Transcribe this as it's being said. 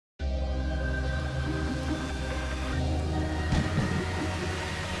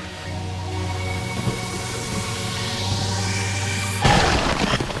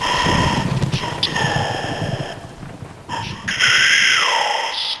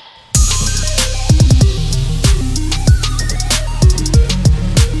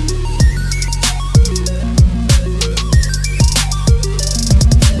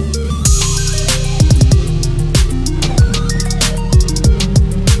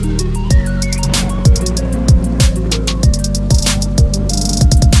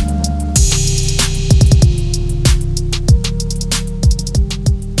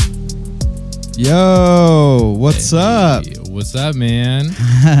Yo, what's up? What's up, man?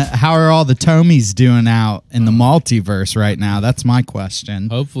 How are all the Tomies doing out in the multiverse right now? That's my question.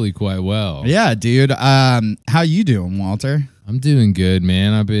 Hopefully quite well. Yeah, dude. How you doing, Walter? I'm doing good,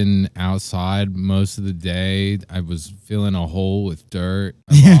 man. I've been outside most of the day. I was filling a hole with dirt.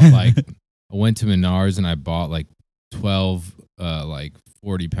 I went to Menards and I bought like 12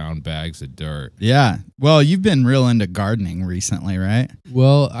 40-pound bags of dirt. Yeah. Well, you've been real into gardening recently, right?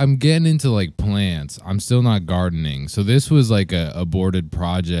 Well, I'm getting into like plants. I'm still not gardening. So this was like a aborted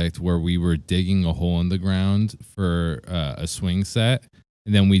project where we were digging a hole in the ground for a swing set.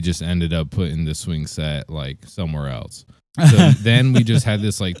 And then we just ended up putting the swing set like somewhere else. So then we just had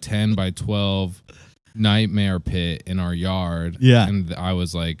this like 10 by 12 nightmare pit in our yard. Yeah. And I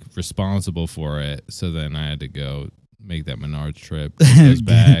was like responsible for it. So then I had to go make that Menards trip, those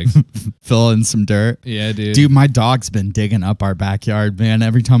bags, fill in some dirt. Yeah, dude. Dude, my dog's been digging up our backyard, man.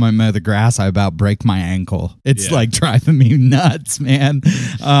 Every time I mow the grass, I about break my ankle. It's like driving me nuts, man.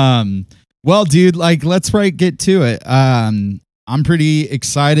 Well, dude, like let's get to it. I'm pretty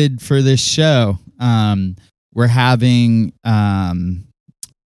excited for this show. We're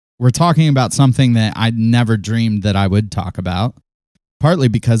talking about something that I never dreamed that I would talk about. Partly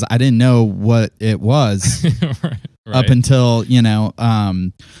because I didn't know what it was. Right. Up until,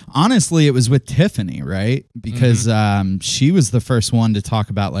 honestly, it was with Tiffany, right? Because she was the first one to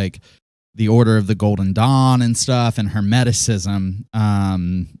talk about like the Order of the Golden Dawn and stuff and Hermeticism.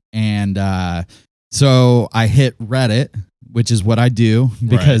 So I hit Reddit, which is what I do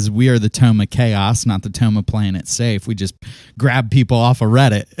because we are the Tome of Chaos, not the Tome of Playing It Safe. We just grab people off of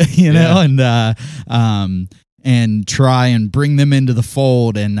Reddit, and try and bring them into the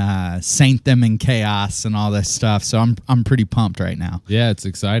fold and saint them in chaos and all this stuff. So I'm pretty pumped right now. Yeah, it's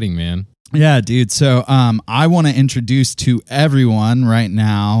exciting, man. Yeah, dude. So I want to introduce to everyone right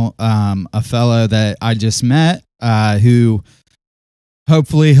now a fellow that I just met who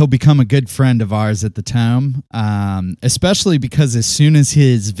hopefully he'll become a good friend of ours at the Tome, especially because as soon as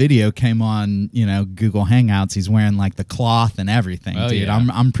his video came on, Google Hangouts, he's wearing like the cloth and everything, dude. Yeah.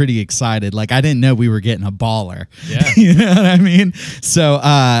 I'm pretty excited. Like I didn't know we were getting a baller. Yeah. You know what I mean? So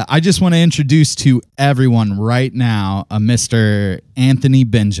I just want to introduce to everyone right now a Mr. Anthony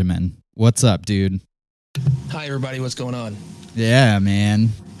Benjamin. What's up, dude? Hi, everybody. What's going on? Yeah, man.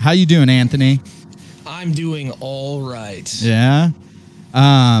 How you doing, Anthony? I'm doing all right. Yeah?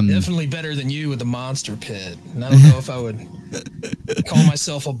 Definitely better than you with the monster pit. And I don't know if I would call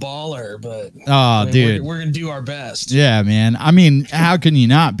myself a baller, but dude, we're gonna do our best. Yeah, man. I mean, how can you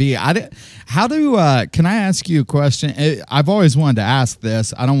not be? Can I ask you a question? I've always wanted to ask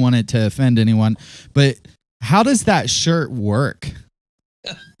this. I don't want it to offend anyone, but how does that shirt work?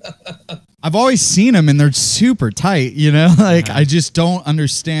 I've always seen them and they're super tight, I just don't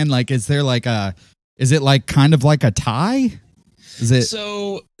understand. Like, is it like kind of like a tie?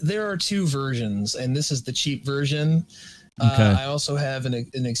 So there are two versions, and this is the cheap version. Okay. I also have an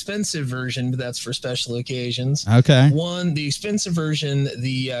expensive version, but that's for special occasions. Okay. The expensive version,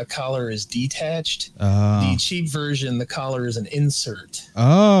 the collar is detached. The cheap version, the collar is an insert.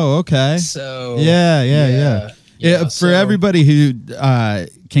 Oh, okay. So yeah. For everybody who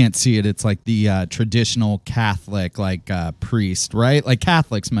can't see it, it's like the traditional Catholic priest, right? Like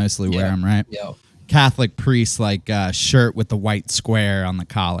Catholics mostly wear them, right? Yeah. Catholic priest shirt with the white square on the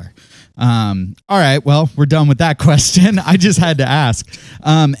collar. All right, well, we're done with that question. I just had to ask.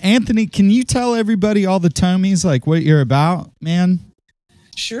 Anthony, can you tell everybody, all the Tomies, like what you're about, man?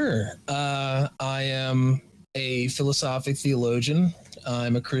 Sure. I am a philosophic theologian.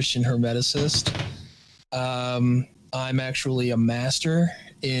 I'm a Christian hermeticist. I'm actually a master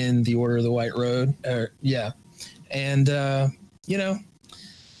in the Order of the White Road.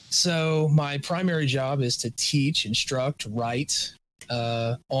 So my primary job is to teach, instruct, write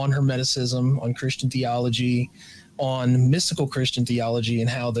on Hermeticism, on Christian theology, on mystical Christian theology, and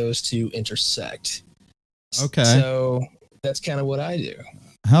how those two intersect. Okay. So that's kind of what I do.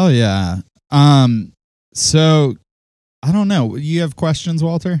 Hell yeah. So I don't know. You have questions,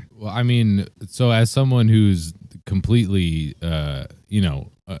 Walter? Well, I mean, so as someone who's completely,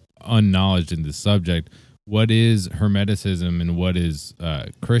 unknowledged in this subject, what is Hermeticism and what is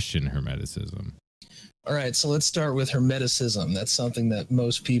Christian Hermeticism? All right, so let's start with Hermeticism. That's something that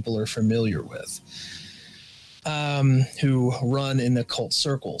most people are familiar with, who run in occult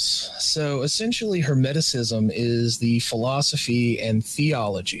circles. So essentially, Hermeticism is the philosophy and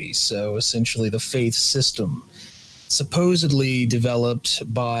theology, so essentially the faith system, supposedly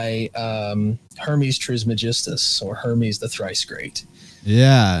developed by Hermes Trismegistus, or Hermes the Thrice Great.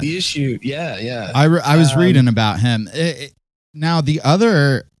 Yeah. The issue, yeah. I was reading about him. Now, the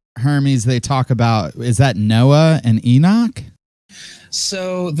other Hermes they talk about, is that Noah and Enoch?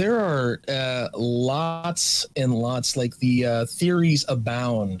 So there are lots and lots, like the theories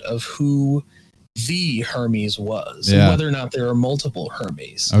abound of who the Hermes was, and whether or not there are multiple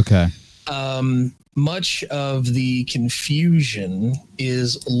Hermes. Okay. Much of the confusion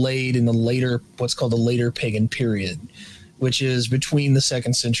is laid in the later, what's called the later pagan period, which is between the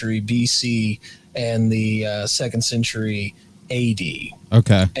 2nd century BC and the 2nd century AD.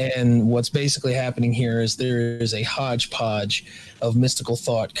 Okay. And what's basically happening here is there is a hodgepodge of mystical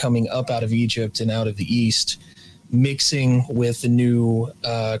thought coming up out of Egypt and out of the East, mixing with the new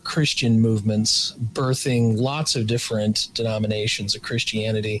Christian movements, birthing lots of different denominations of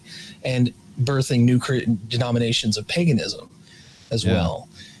Christianity and birthing new denominations of paganism as well.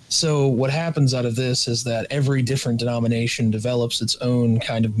 So what happens out of this is that every different denomination develops its own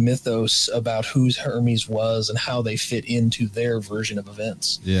kind of mythos about whose Hermes was and how they fit into their version of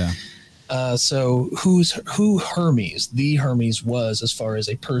events. Yeah. So who Hermes, the Hermes was, as far as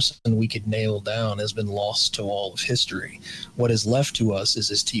a person we could nail down, has been lost to all of history. What is left to us is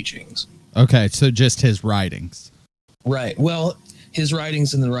his teachings. Okay, so just his writings. Right. Well, his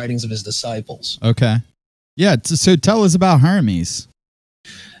writings and the writings of his disciples. Okay. Yeah, so tell us about Hermes.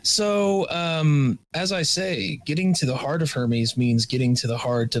 So, as I say, getting to the heart of Hermes means getting to the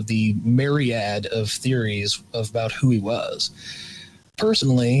heart of the myriad of theories about who he was.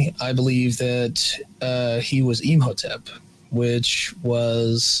 Personally, I believe that he was Imhotep, which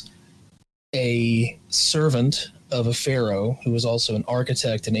was a servant of a pharaoh who was also an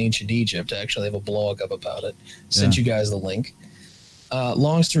architect in ancient Egypt. I actually have a blog up about it. Sent you guys the link.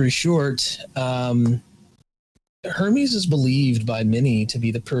 Long story short, Hermes is believed by many to be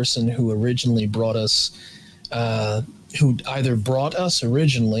the person who originally brought us, who either brought us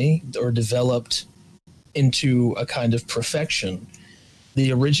originally or developed into a kind of perfection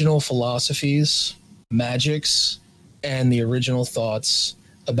the original philosophies, magics, and the original thoughts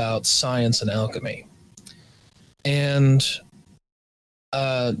about science and alchemy. And,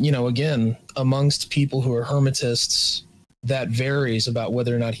 again, amongst people who are Hermetists, that varies about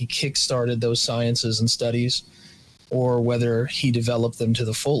whether or not he kickstarted those sciences and studies, or whether he developed them to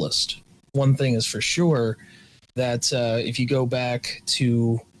the fullest. One thing is for sure, that if you go back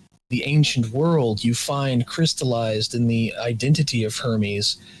to the ancient world, you find crystallized in the identity of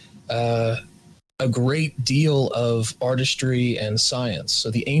Hermes a great deal of artistry and science. So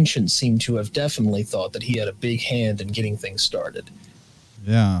the ancients seem to have definitely thought that he had a big hand in getting things started.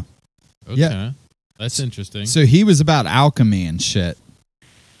 Yeah. Okay. Yeah. That's interesting. So he was about alchemy and shit.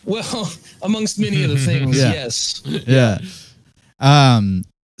 Well, amongst many other things, yes. Yeah.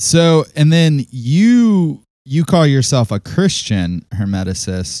 So, and then you call yourself a Christian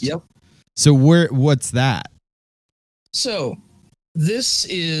Hermeticist. Yep. So what's that? So this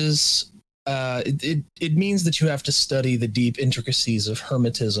is, it means that you have to study the deep intricacies of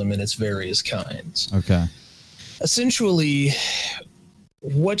Hermetism in its various kinds. Okay. Essentially,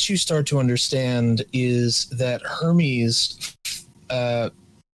 what you start to understand is that Hermes,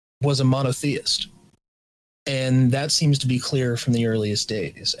 was a monotheist. And that seems to be clear from the earliest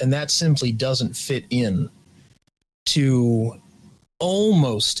days. And that simply doesn't fit in to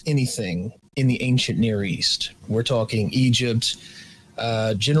almost anything in the ancient Near East. We're talking Egypt,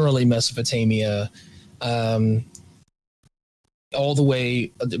 generally Mesopotamia, all the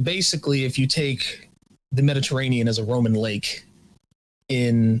way, basically, if you take the Mediterranean as a Roman lake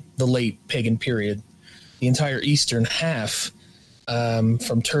in the late pagan period, the entire eastern half,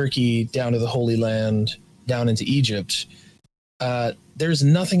 from Turkey down to the Holy Land, down into Egypt, there's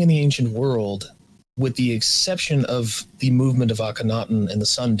nothing in the ancient world, with the exception of the movement of Akhenaten and the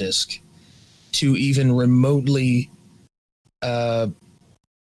sun disk, to even remotely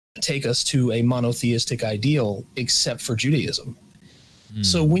take us to a monotheistic ideal, except for Judaism.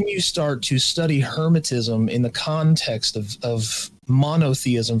 So when you start to study Hermetism in the context of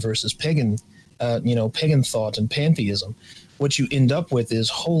monotheism versus pagan thought and pantheism, what you end up with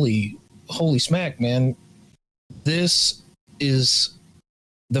is holy smack, man. This is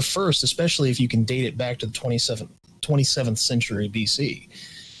the first, especially if you can date it back to the 27th century BC.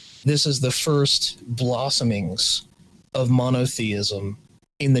 This is the first blossomings of monotheism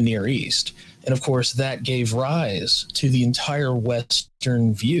in the Near East. And of course, that gave rise to the entire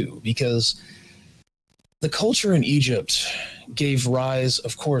Western view, because the culture in Egypt gave rise,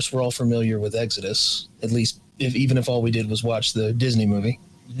 of course, we're all familiar with Exodus, at least even if all we did was watch the Disney movie.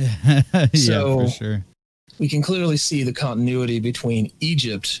 Yeah, so for sure. We can clearly see the continuity between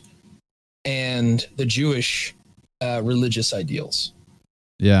Egypt and the Jewish religious ideals.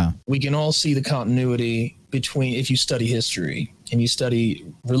 Yeah. We can all see the continuity between, if you study history and you study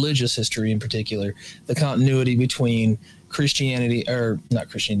religious history in particular, the continuity between Christianity, or not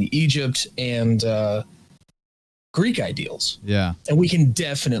Christianity, Egypt and Greek ideals. Yeah. And we can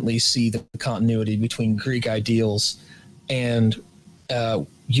definitely see the continuity between Greek ideals and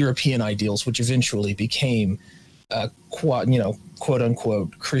European ideals, which eventually became quote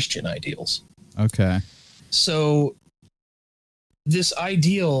unquote Christian ideals. Okay. So this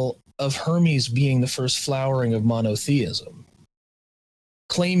ideal of Hermes being the first flowering of monotheism,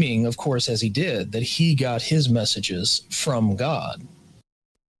 claiming, of course, as he did, that he got his messages from God.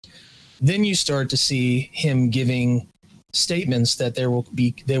 Then you start to see him giving statements that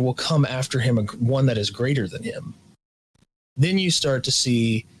there will come after him one that is greater than him. Then you start to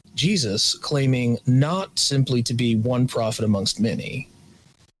see Jesus claiming not simply to be one prophet amongst many,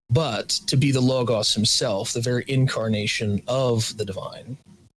 but to be the Logos himself, the very incarnation of the divine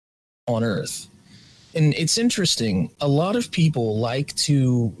on earth. And it's interesting, a lot of people like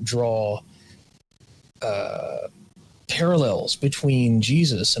to draw parallels between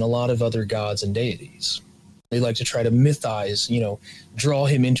Jesus and a lot of other gods and deities. They like to try to mythize, draw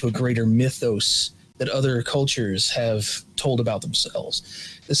him into a greater mythos that other cultures have told about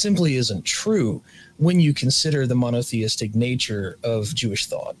themselves. This simply isn't true when you consider the monotheistic nature of Jewish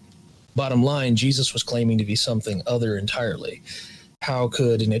thought. Bottom line, Jesus was claiming to be something other entirely. How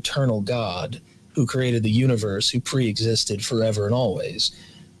could an eternal God who created the universe, who pre-existed forever and always,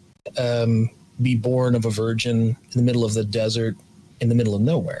 be born of a virgin in the middle of the desert, in the middle of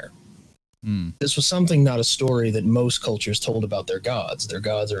nowhere? This was something, not a story that most cultures told about their gods. Their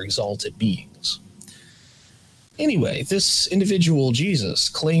gods are exalted beings. Anyway, this individual Jesus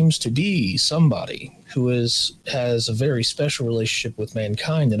claims to be somebody who has a very special relationship with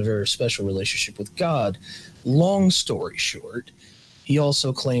mankind and a very special relationship with God. Long story short, he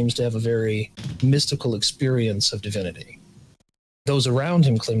also claims to have a very mystical experience of divinity. Those around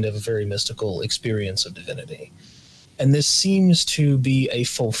him claim to have a very mystical experience of divinity. And this seems to be a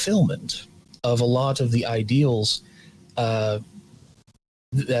fulfillment of a lot of the ideals that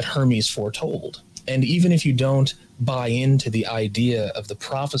Hermes foretold. And even if you don't buy into the idea of the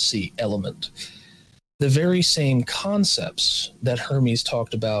prophecy element, the very same concepts that Hermes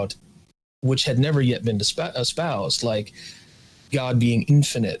talked about, which had never yet been espoused, like God being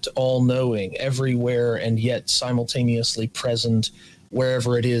infinite, all-knowing, everywhere, and yet simultaneously present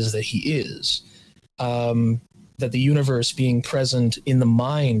wherever it is that he is, that the universe being present in the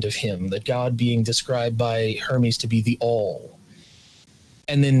mind of him, that God being described by Hermes to be the all.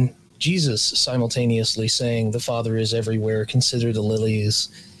 And then Jesus simultaneously saying the Father is everywhere, consider the lilies,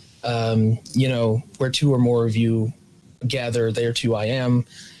 where two or more of you gather, there too I am.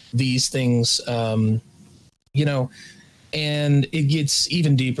 These things, and it gets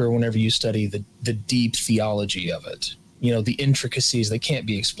even deeper whenever you study the deep theology of it, the intricacies that can't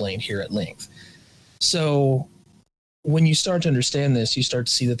be explained here at length. So when you start to understand this, you start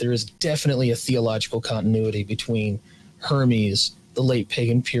to see that there is definitely a theological continuity between Hermes, the late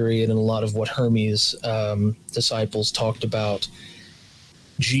pagan period, and a lot of what Hermes' disciples talked about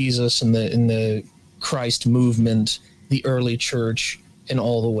Jesus and the Christ movement, the early church, and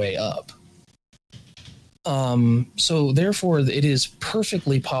all the way up. So therefore, it is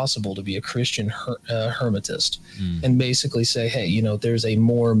perfectly possible to be a Christian hermetist and basically say, hey, there's a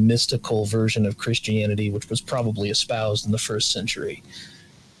more mystical version of Christianity, which was probably espoused in the first century.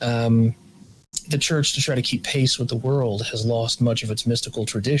 The church, to try to keep pace with the world, has lost much of its mystical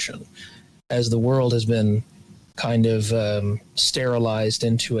tradition. As the world has been kind of sterilized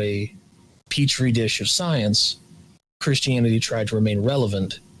into a petri dish of science, Christianity tried to remain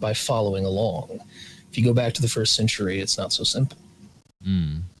relevant by following along. If you go back to the first century, it's not so simple.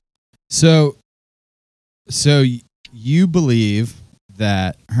 So you believe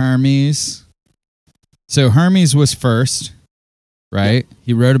that Hermes was first, right? Yeah.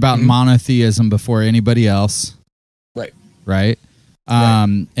 He wrote about monotheism before anybody else. Right.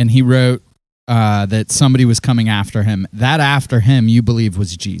 And he wrote that somebody was coming after him. That after him, you believe,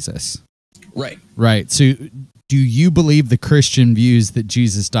 was Jesus. Right. So do you believe the Christian views that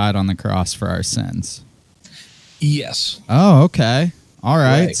Jesus died on the cross for our sins? Yes. Oh, okay. All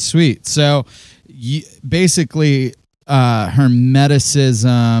right. Sweet. So basically,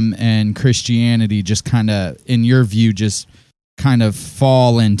 Hermeticism and Christianity just kind of, in your view, just kind of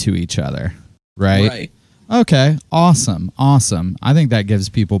fall into each other, right? Okay. Awesome. I think that gives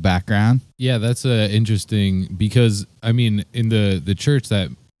people background. Yeah, that's interesting because, I mean, in the church that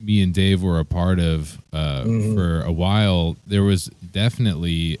me and Dave were a part of for a while, there was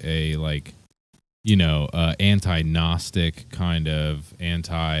definitely a anti-Gnostic kind of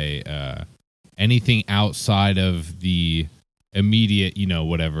anything outside of the immediate,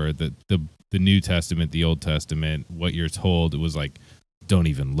 whatever the New Testament, the Old Testament, what you're told, it was like, don't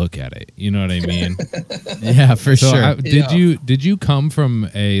even look at it. You know what I mean? Yeah, for sure. Did you come from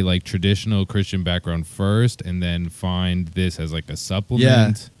a like traditional Christian background first and then find this as like a supplement?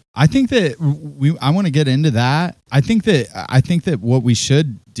 Yeah. I think that I want to get into that. I think that what we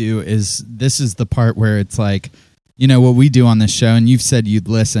should do is, this is the part where it's like, what we do on this show, and you've said you'd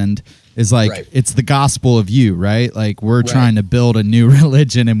listened, is like, right. It's the gospel of you, right? Like, we're trying to build a new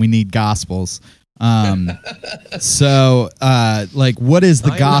religion and we need gospels. So what is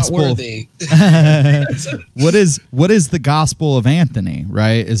the gospel? What is the gospel of Anthony,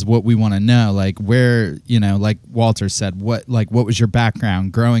 right? Is what we want to know. Like, where, like Walter said, what was your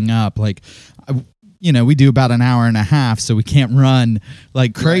background growing up? Like, we do about an hour and a half, so we can't run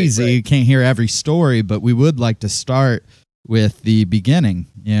like crazy. Right. You can't hear every story, but we would like to start with the beginning,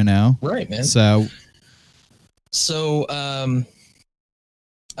 Right, man. So,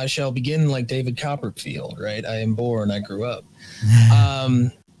 I shall begin like David Copperfield, right? I am born, I grew up.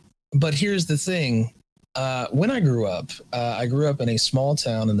 But here's the thing. When I grew up in a small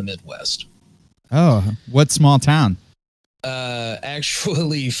town in the Midwest. Oh, what small town?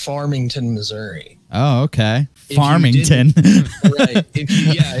 Actually, Farmington, Missouri. Oh, okay. Farmington. Right.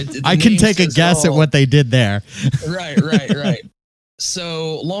 I can take a guess at what they did there. Right.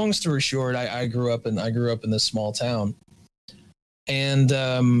 So, long story short, I grew up in this small town.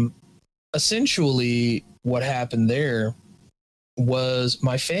 And essentially what happened there was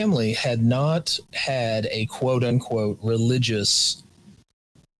my family had not had a quote unquote religious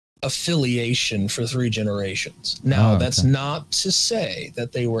affiliation for 3 generations. Now, that's not to say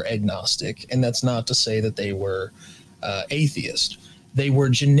that they were agnostic, and that's not to say that they were atheist. They were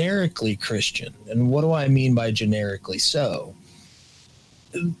generically Christian. And what do I mean by generically so?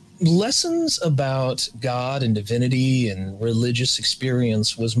 Lessons about God and divinity and religious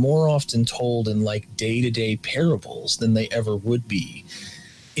experience was more often told in like day-to-day parables than they ever would be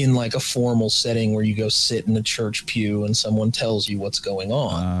in like a formal setting where you go sit in a church pew and someone tells you what's going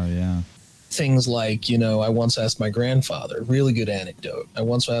on. Oh, yeah. Things like, I once asked my grandfather, really good anecdote. I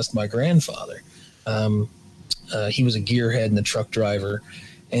once asked my grandfather, he was a gearhead and a truck driver,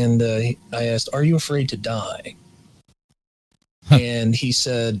 and I asked, "Are you afraid to die?" And he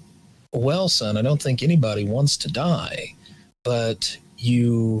said, "Well, son, I don't think anybody wants to die, but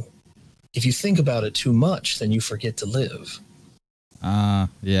if you think about it too much, then you forget to live."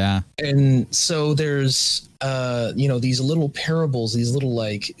 Yeah. And so there's, these little parables, these little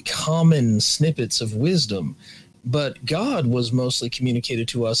like common snippets of wisdom, but God was mostly communicated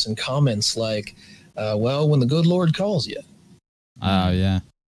to us in comments like, well, when the good Lord calls you. Oh, yeah.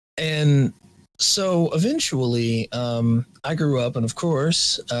 And so eventually, I grew up and, of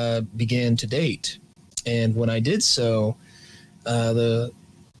course, began to date. And when I did so,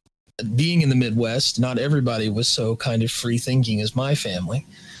 being in the Midwest, not everybody was so kind of free thinking as my family.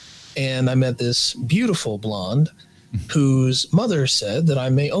 And I met this beautiful blonde whose mother said that I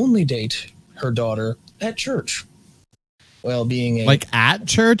may only date her daughter at church. Well, being like at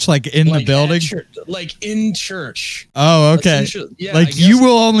church, like in the building, like in church. Oh, okay. Yeah, like you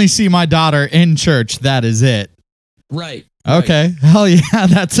will only see my daughter in church. That is it. Right. Okay. Right. Hell yeah.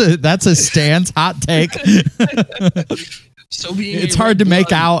 That's a stance. Hot take. So being it's hard to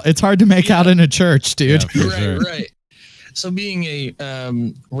make out. It's hard to make out in a church, dude. Yeah, right. So being a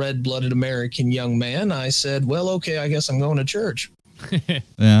red-blooded American young man, I said, well, okay, I guess I'm going to church.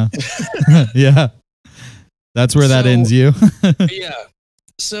 Yeah. Yeah. That's where that ends you. Yeah.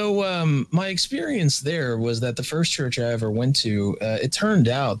 So my experience there was that the first church I ever went to, it turned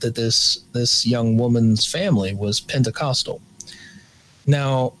out that this young woman's family was Pentecostal.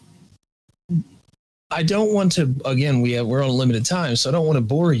 Now, I don't want to, again, we're on limited time, so I don't want to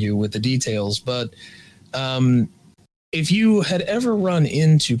bore you with the details, but if you had ever run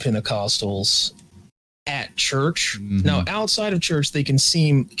into Pentecostals at church, now outside of church, they can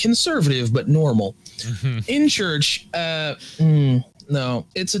seem conservative but normal. In church, no,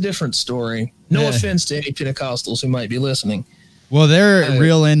 it's a different story. No offense to any Pentecostals who might be listening. Well, they're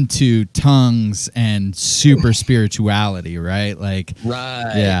real into tongues and super spirituality, right? Like,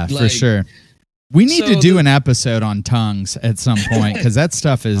 right. Yeah, like, for sure. We need to do an episode on tongues at some point because that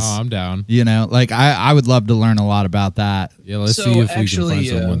stuff is. Oh, I'm down. Like I would love to learn a lot about that. Yeah, let's see if we can find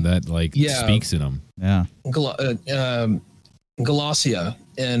someone that speaks in them. Yeah. Galatia,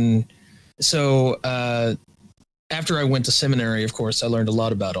 and so after I went to seminary, of course, I learned a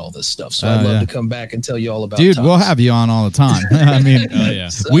lot about all this stuff. So I'd love to come back and tell you all about Dude, tongues. we'll have you on all the time. I mean,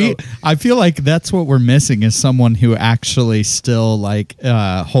 I feel like that's what we're missing is someone who actually still like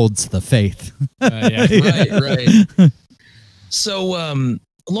holds the faith. Right. So,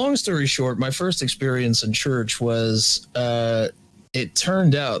 long story short, my first experience in church was, it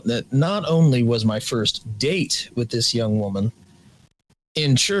turned out that not only was my first date with this young woman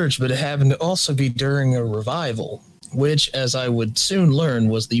in church, but it happened to also be during a revival, which, as I would soon learn,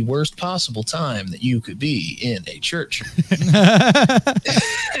 was the worst possible time that you could be in a church.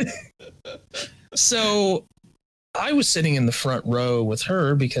 So I was sitting in the front row with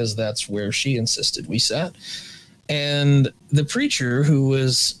her because that's where she insisted we sat. And the preacher, who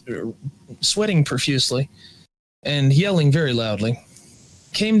was sweating profusely and yelling very loudly,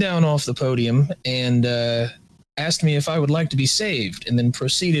 came down off the podium and asked me if I would like to be saved, and then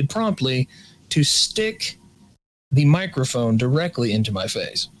proceeded promptly to stick the microphone directly into my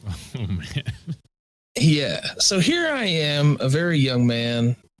face. Oh, man. Yeah. So here I am, a very young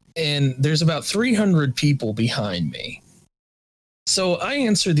man, and there's about 300 people behind me. So I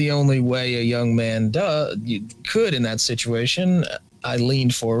answered the only way a young man could in that situation. I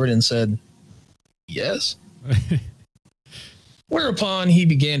leaned forward and said, yes. Whereupon he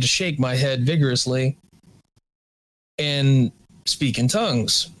began to shake my head vigorously and speak in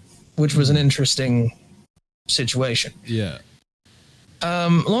tongues, which was an interesting situation. Yeah.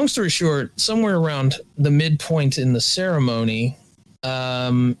 Long story short, somewhere around the midpoint in the ceremony,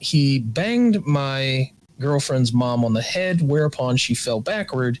 he banged my girlfriend's mom on the head, whereupon she fell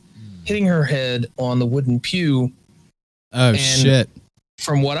backward, hitting her head on the wooden pew. Oh, shit.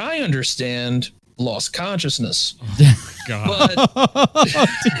 From what I understand, lost consciousness. God.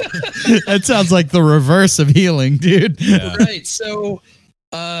 That sounds like the reverse of healing, dude. Yeah. Right. So,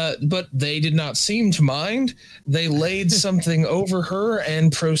 but they did not seem to mind. They laid something over her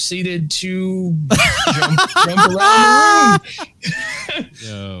and proceeded to jump around the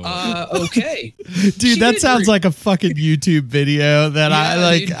room. Okay. Dude, that sounds like a fucking YouTube video that I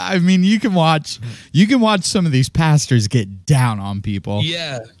like. Dude. I mean, you can watch some of these pastors get down on people.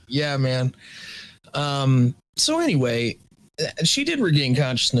 Yeah, man. So anyway, she did regain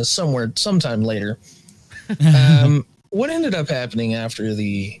consciousness sometime later. What ended up happening after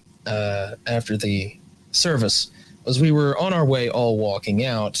the service was we were on our way all walking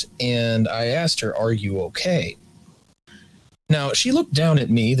out, and I asked her, "Are you okay?" Now, she looked down at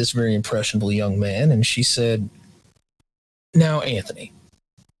me, this very impressionable young man, and she said, "Now, Anthony,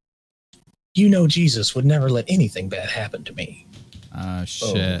 you know Jesus would never let anything bad happen to me."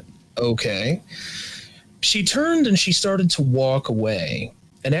 Shit. Oh, okay. She turned and she started to walk away.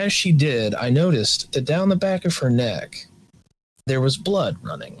 And as she did, I noticed that down the back of her neck, there was blood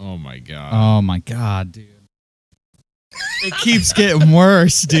running. Oh, my God. Oh, my God, dude. It keeps getting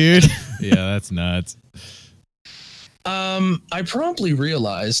worse, dude. Yeah, that's nuts. I promptly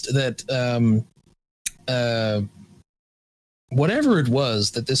realized that whatever it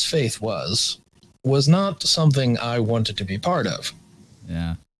was that this faith was not something I wanted to be part of.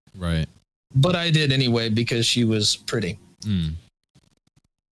 Yeah. Right. But I did anyway because she was pretty. Mm.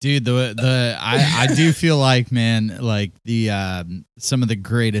 Dude, I do feel like, man, like the some of the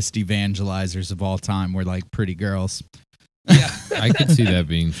greatest evangelizers of all time were like pretty girls. Yeah, I could see that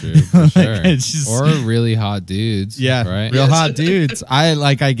being true for sure. Just, or really hot dudes. Yeah, right. Real hot dudes.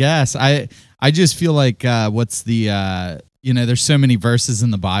 I guess I just feel like what's the there's so many verses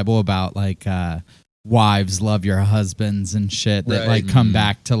in the Bible about like wives love your husbands and shit that like come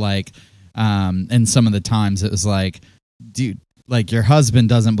back to like and some of the times it was like, dude, like your husband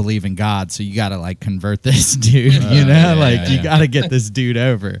doesn't believe in God, so you got to like convert this dude, you got to get this dude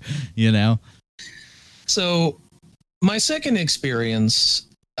over, So my second experience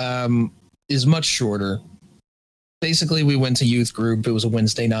is much shorter. Basically, we went to youth group. It was a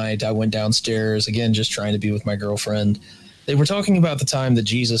Wednesday night. I went downstairs, again, just trying to be with my girlfriend. They were talking about the time that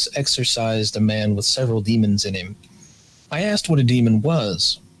Jesus exorcised a man with several demons in him. I asked what a demon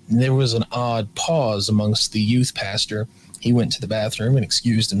was. There was an odd pause amongst the youth pastor. He went to the bathroom and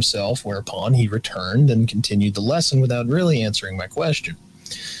excused himself, whereupon he returned and continued the lesson without really answering my question.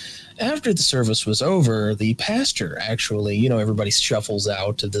 After the service was over, the pastor actually, everybody shuffles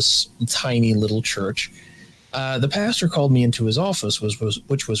out to this tiny little church. The pastor called me into his office,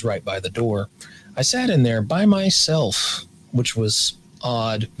 which was right by the door. I sat in there by myself, which was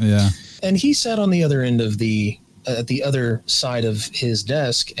odd. Yeah. And he sat on the other end of at the other side of his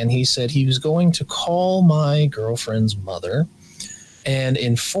desk, and he said he was going to call my girlfriend's mother and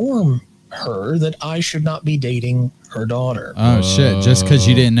inform her that I should not be dating her daughter. Oh, shit. Just because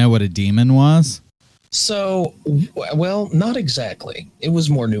you didn't know what a demon was? So, well, not exactly. It was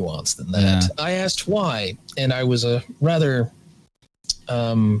more nuanced than that. Yeah. I asked why, and I was a rather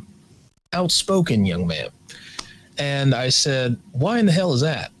outspoken young man. And I said, why in the hell is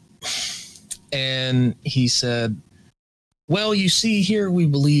that? And he said, well, you see, here we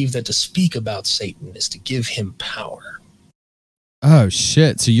believe that to speak about Satan is to give him power. Oh,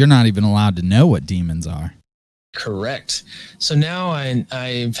 shit. So you're not even allowed to know what demons are. Correct. So now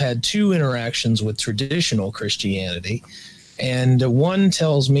I've had 2 interactions with traditional Christianity, and one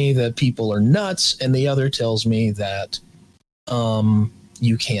tells me that people are nuts, and the other tells me that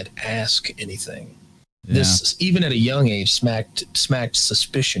you can't ask anything. Yeah. This, even at a young age, smacked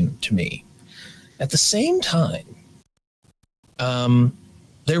suspicion to me. At the same time,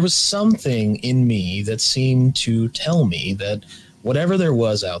 there was something in me that seemed to tell me that whatever there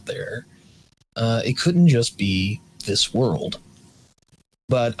was out there, it couldn't just be this world.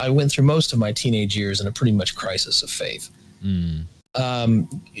 But I went through most of my teenage years in a pretty much crisis of faith.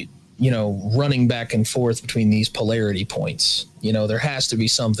 Running back and forth between these polarity points. There has to be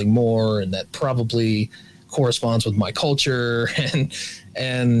something more, and that probably corresponds with my culture, and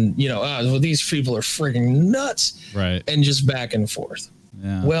well, these people are frigging nuts, right? And just back and forth.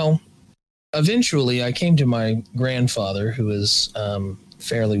 Yeah. Well, eventually I came to my grandfather, who was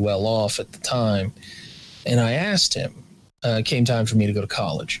fairly well off at the time, and I asked him, it came time for me to go to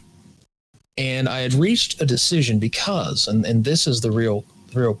college, and I had reached a decision because, and this is the real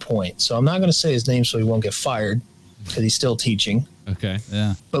point, so I'm not going to say his name so he won't get fired, because he's still teaching. Okay.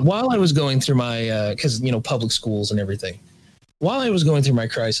 Yeah. But while I was going through my, because public schools and everything, while I was going through my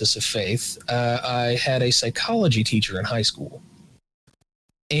crisis of faith, I had a psychology teacher in high school,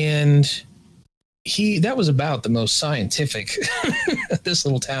 and that was about the most scientific this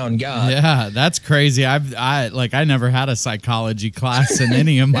little town got. Yeah, that's crazy. I never had a psychology class in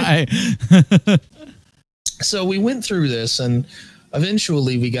any of my. So we went through this, and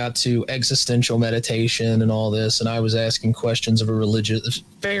eventually we got to existential meditation and all this, and I was asking questions of a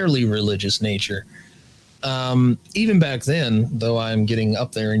fairly religious nature. Even back then, though I'm getting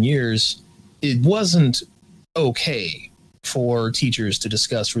up there in years, it wasn't okay for teachers to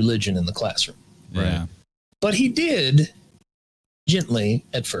discuss religion in the classroom. Yeah. But he did, gently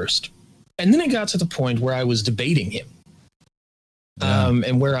at first. And then it got to the point where I was debating him. Yeah.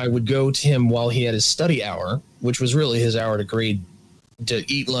 And where I would go to him while he had his study hour, which was really his hour to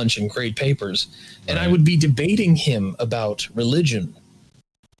eat lunch and grade papers. And I would be debating him about religion.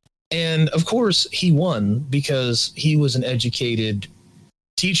 And of course he won, because he was an educated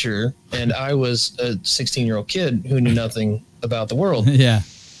teacher and I was a 16-year-old kid who knew nothing about the world. Yeah.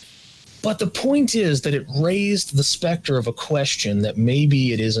 But the point is that it raised the specter of a question that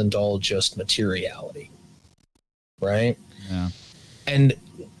maybe it isn't all just materiality. Right? Yeah. And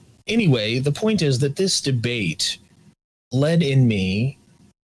anyway, the point is that this debate led in me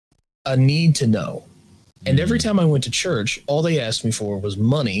a need to know. And every time I went to church, all they asked me for was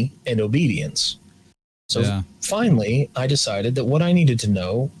money and obedience. So finally, I decided that what I needed to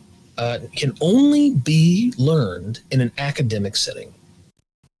know can only be learned in an academic setting.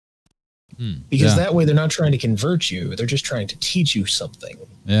 Because that way they're not trying to convert you. They're just trying to teach you something.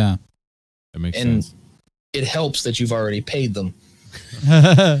 Yeah. That makes sense. It helps that you've already paid them.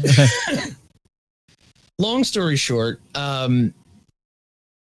 Long story short, when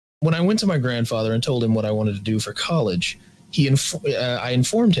I went to my grandfather and told him what I wanted to do for college, I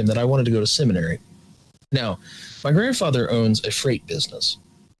informed him that I wanted to go to seminary. Now, my grandfather owns a freight business.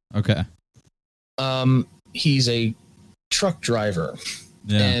 Okay. He's a truck driver.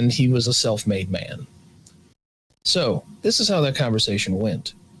 Yeah. And he was a self-made man. So this is how that conversation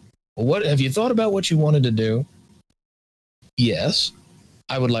went. Well, what have you thought about what you wanted to do? Yes,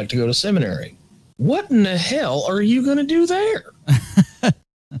 I would like to go to seminary. What in the hell are you going to do there?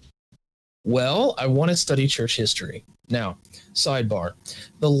 Well, I want to study church history. Now, sidebar,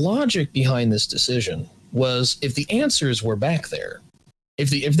 the logic behind this decision was if the answers were back there,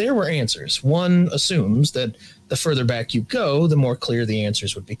 if there were answers, one assumes that the further back you go, the more clear the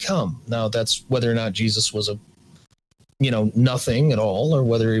answers would become. Now, that's whether or not Jesus was nothing at all, or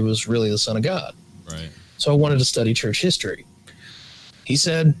whether he was really the Son of God. Right. So I wanted to study church history. He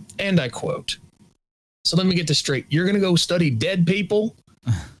said, and I quote, so let me get this straight. You're going to go study dead people?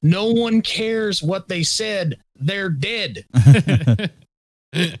 No one cares what they said. They're dead.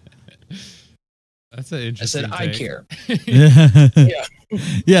 That's an interesting I said, take. I care. Yeah.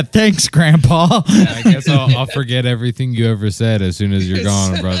 Yeah, thanks, Grandpa. I guess I'll forget everything you ever said as soon as you're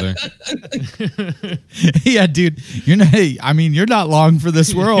gone, brother. Yeah, dude, you're not long for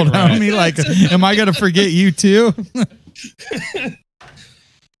this world. Right. Homie. Like, am I going to forget you too?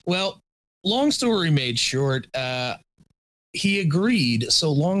 Well, long story made short, he agreed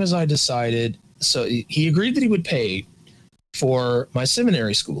so long as I decided. So he agreed that he would pay for my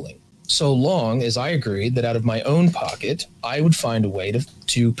seminary schooling, so long as I agreed that out of my own pocket, I would find a way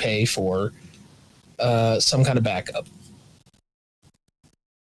to pay for some kind of backup.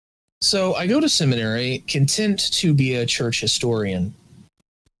 So I go to seminary, content to be a church historian.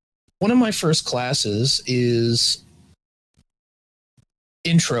 One of my first classes is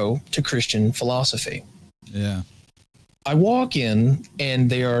Intro to Christian Philosophy. Yeah. I walk in and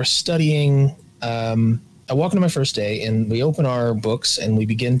they are studying. I walk into my first day and we open our books and we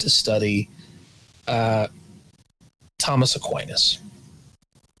begin to study Thomas Aquinas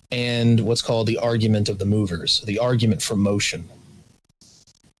and what's called the argument of the movers, the argument for motion.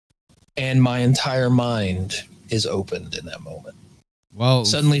 And my entire mind is opened in that moment. Well,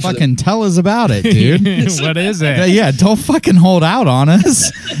 Suddenly fucking tell us about it, dude. What is it? Yeah, don't fucking hold out on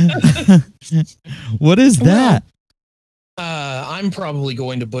us. What is that? I'm probably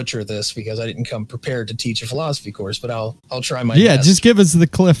going to butcher this because I didn't come prepared to teach a philosophy course, but I'll try my Yeah, best. just give us the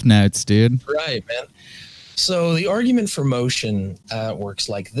cliff notes, dude. Right, man. So the argument for motion works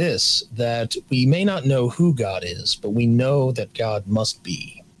like this, that we may not know who God is, but we know that God must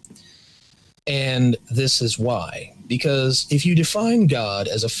be. And this is why. Because if you define God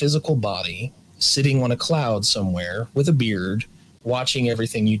as a physical body sitting on a cloud somewhere with a beard, watching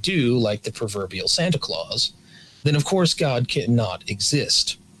everything you do like the proverbial Santa Claus, then of course God cannot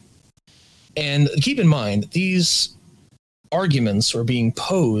exist. And keep in mind, these arguments are being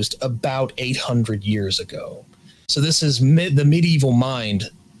posed about 800 years ago. So this is the medieval mind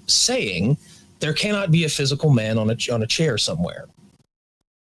saying there cannot be a physical man on a chair somewhere.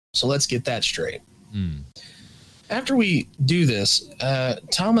 So let's get that straight. After we do this,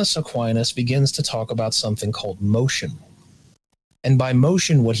 Thomas Aquinas begins to talk about something called motion. And by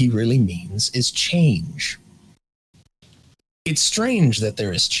motion, what he really means is change. It's strange that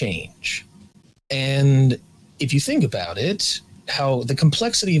there is change. And if you think about it, how the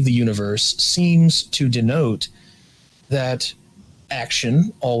complexity of the universe seems to denote that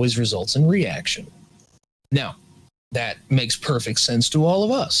action always results in reaction. Now, that makes perfect sense to all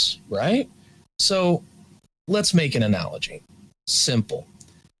of us, right? So let's make an analogy. Simple.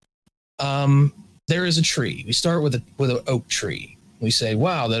 There is a tree. We start with an oak tree. We say,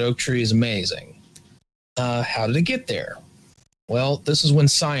 wow, that oak tree is amazing. How did it get there? Well, this is when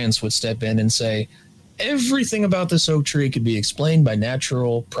science would step in and say, everything about this oak tree could be explained by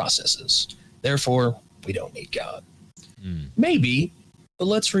natural processes. Therefore, we don't need God. Maybe, but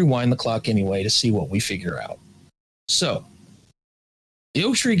let's rewind the clock anyway to see what we figure out. So, the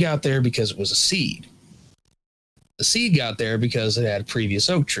oak tree got there because it was a seed. The seed got there because it had a previous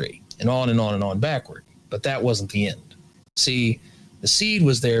oak tree, and on and on and on backward. But that wasn't the end. See, the seed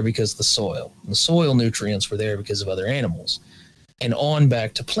was there because of the soil. The soil nutrients were there because of other animals. And on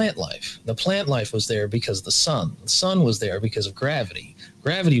back to plant life. The plant life was there because of the sun. The sun was there because of gravity.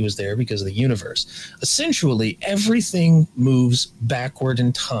 Gravity was there because of the universe. Essentially, everything moves backward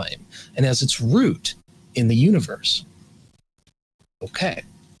in time and has its root in the universe. Okay,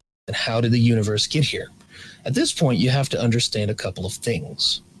 then how did the universe get here? At this point, you have to understand a couple of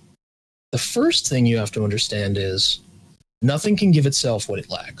things. The first thing you have to understand is nothing can give itself what it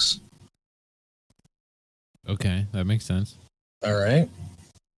lacks. Okay, that makes sense. All right?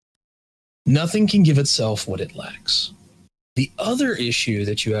 Nothing can give itself what it lacks. The other issue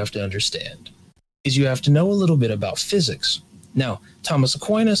that you have to understand is you have to know a little bit about physics. Now, Thomas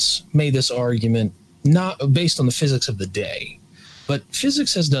Aquinas made this argument not based on the physics of the day, but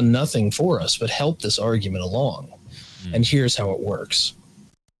physics has done nothing for us but help this argument along. And here's how it works.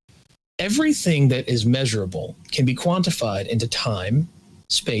 Everything that is measurable can be quantified into time,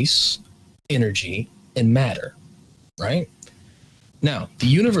 space, energy, and matter, right? Now, the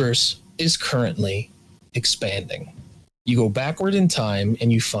universe is currently expanding. You go backward in time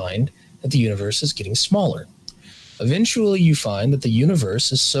and you find that the universe is getting smaller. Eventually, you find that the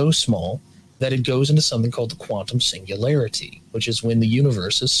universe is so small that it goes into something called the quantum singularity, which is when the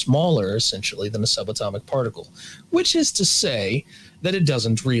universe is smaller, essentially, than a subatomic particle, which is to say that it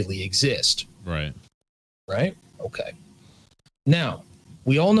doesn't really exist. Right. Right? Okay. Now,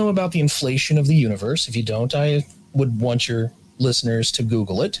 we all know about the inflation of the universe. If you don't, I would want your listeners to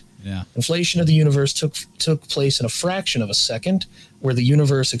Google it. Yeah. Inflation of the universe took place in a fraction of a second, where the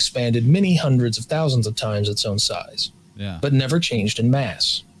universe expanded many hundreds of thousands of times its own size, but never changed in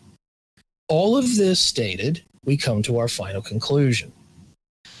mass. All of this stated, we come to our final conclusion.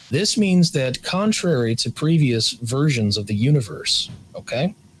 This means that contrary to previous versions of the universe,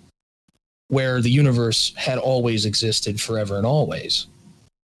 okay, where the universe had always existed forever and always,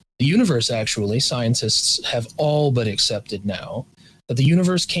 The universe, actually, scientists have all but accepted now that the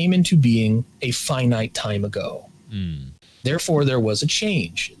universe came into being a finite time ago. Therefore, there was a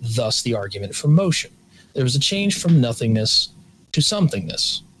change, thus the argument for motion. There was a change from nothingness to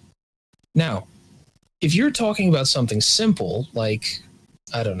somethingness. Now, if you're talking about something simple, like,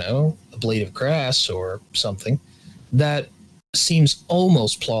 I don't know, a blade of grass or something, that seems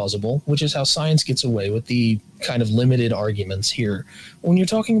almost plausible, which is how science gets away with the kind of limited arguments here. When you're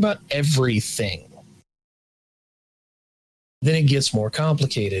talking about everything, then it gets more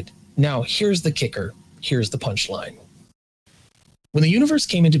complicated. Now, here's the kicker. Here's the punchline. When the universe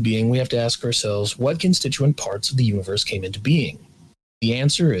came into being, we have to ask ourselves, what constituent parts of the universe came into being? The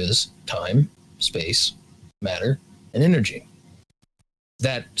answer is time, space, matter, and energy.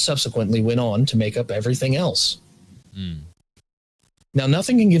 That subsequently went on to make up everything else. Now,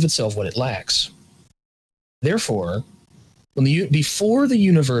 nothing can give itself what it lacks. Therefore, before the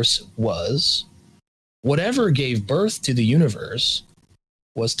universe was, whatever gave birth to the universe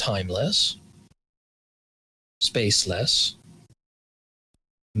was timeless, spaceless,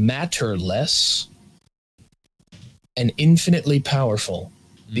 matterless, and infinitely powerful,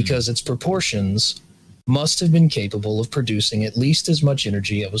 because its proportions must have been capable of producing at least as much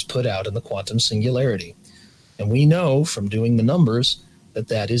energy as was put out in the quantum singularity. And we know from doing the numbers that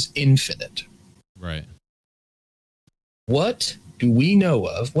that is infinite. Right. What do we know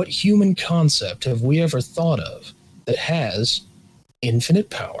of? What human concept have we ever thought of that has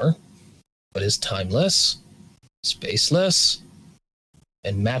infinite power, but is timeless, spaceless,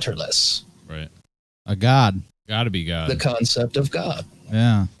 and matterless? Right. A God. Gotta be God. The concept of God.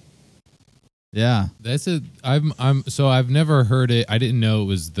 Yeah. Yeah. That's it. So I've never heard it. I didn't know it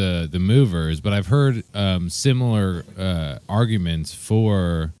was the movers, but I've heard similar arguments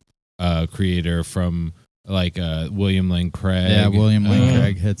for creator from like William Lane Craig. Yeah, William Lane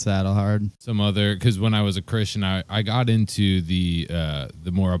Craig hits that hard. Some other, because when I was a Christian, I got into the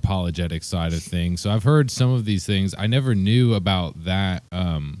more apologetic side of things. So I've heard some of these things. I never knew about that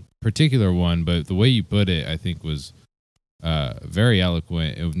particular one, but the way you put it, I think was very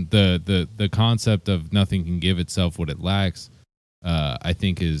eloquent. The concept of nothing can give itself what it lacks, I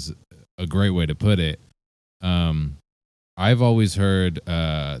think is a great way to put it. I've always heard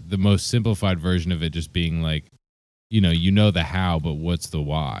the most simplified version of it just being like, you know the how, but what's the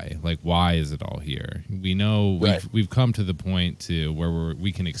why? Like, why is it all here? We know we've come to the point to where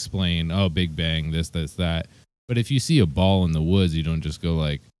we can explain, oh, Big Bang, this, that. But if you see a ball in the woods, you don't just go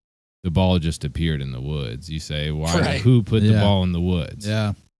like, the ball just appeared in the woods. You say, why? Who put the ball in the woods?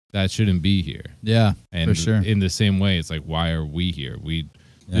 Yeah. That shouldn't be here. Yeah, and for sure. In the same way, it's like, why are we here?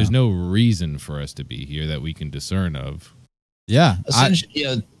 There's no reason for us to be here that we can discern of. Yeah.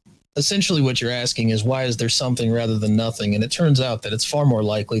 Essentially what you're asking is, why is there something rather than nothing? And it turns out that it's far more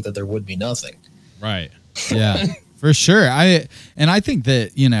likely that there would be nothing. Right. Yeah, for sure. I think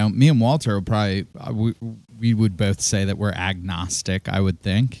that, me and Walter will probably, we would both say that we're agnostic, I would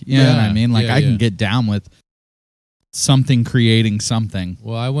think. You know what I mean? Like, I can get down with something creating something.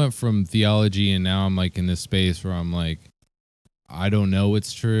 Well, I went from theology and now I'm like in this space where I'm like, I don't know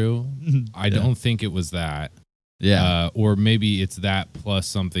it's true. I don't think it was that. Yeah. Or maybe it's that plus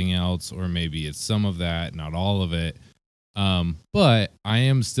something else, or maybe it's some of that, not all of it. But I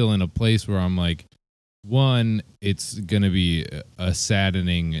am still in a place where I'm like, one, it's going to be a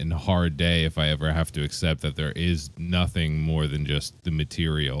saddening and hard day if I ever have to accept that there is nothing more than just the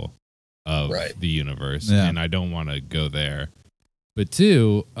material of the universe. Yeah. And I don't want to go there. But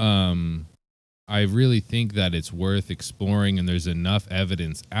two, I really think that it's worth exploring, and there's enough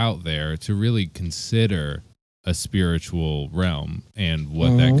evidence out there to really consider a spiritual realm and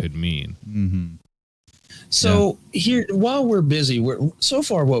what that could mean. Mm-hmm. So here, while we're busy, so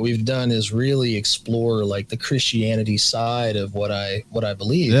far what we've done is really explore like the Christianity side of what I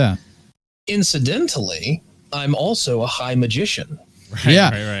believe. Yeah. Incidentally, I'm also a high magician. Right,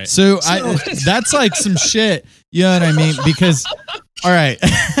 right. So that's like some shit. You know what I mean? Because, all right,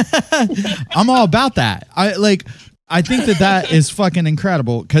 I'm all about that. I think that is fucking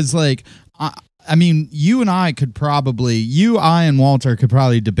incredible. Because I mean, you and I and Walter could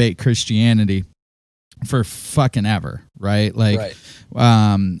probably debate Christianity for fucking ever, right? I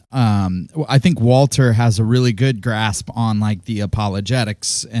think Walter has a really good grasp on like the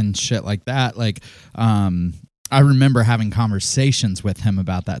apologetics and shit like that. I remember having conversations with him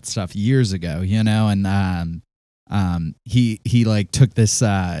about that stuff years ago, and he like took this,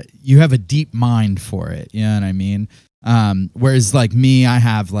 you have a deep mind for it, you know what I mean? Whereas like me, I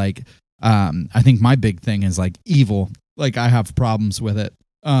have like, I think my big thing is like evil. Like I have problems with it.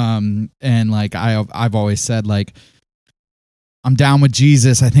 And like I've always said, like, I'm down with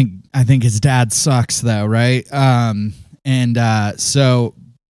Jesus. I think his dad sucks though, right? So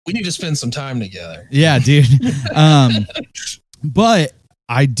we need to spend some time together. Yeah, dude. But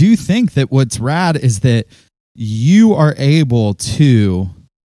I do think that what's rad is that you are able to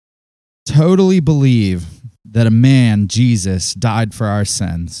totally believe that a man, Jesus, died for our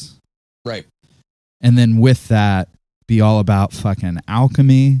sins. Right. And then with that, be all about fucking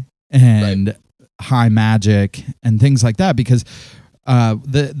alchemy and high magic and things like that. Because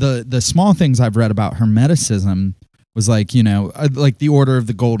the small things I've read about Hermeticism was like, you know, like the Order of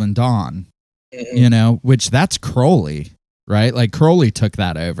the Golden Dawn, you know, which that's Crowley, right? Like Crowley took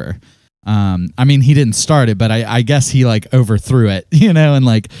that over. I mean, he didn't start it, but I guess he like overthrew it, you know, and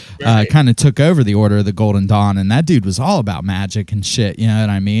like kind of took over the Order of the Golden Dawn. And that dude was all about magic and shit, you know what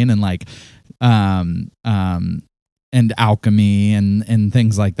I mean? And like, and alchemy and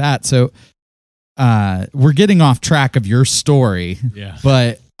things like that. So we're getting off track of your story,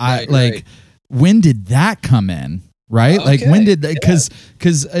 but when did that come in? Right? Okay. Like when did because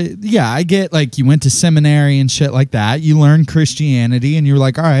I get like you went to seminary and shit like that. You learned Christianity and you were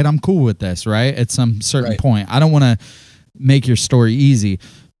like, all right, I'm cool with this, right? At some certain point. I don't want to make your story easy.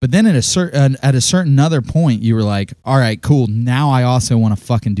 But then at a certain other point, you were like, all right, cool. Now I also want to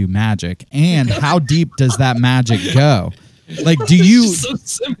fucking do magic. And how deep does that magic go? Like, do you so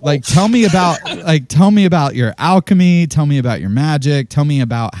like tell me about your alchemy, tell me about your magic, tell me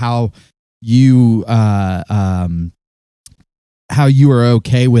about how you are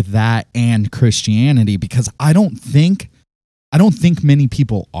okay with that and Christianity, because I don't think many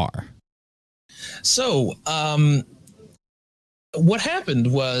people are. So, what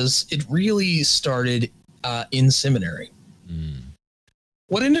happened was it really started in seminary.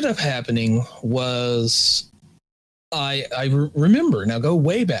 What ended up happening was I remember, now go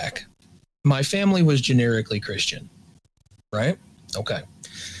way back. My family was generically Christian, right? Okay.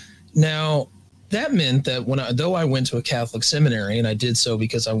 Now, that meant that though I went to a Catholic seminary, and I did so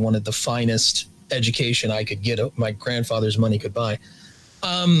because I wanted the finest education I could get, my grandfather's money could buy.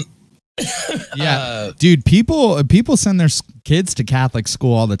 Dude, people send their kids to Catholic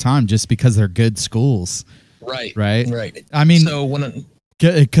school all the time just because they're good schools. Right. I mean, so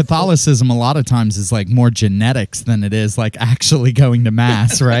Catholicism a lot of times is like more genetics than it is like actually going to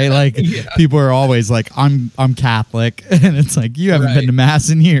mass, right? Like people are always like, I'm Catholic, and it's like, you haven't been to mass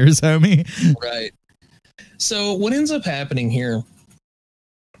in years, homie. Right. So what ends up happening here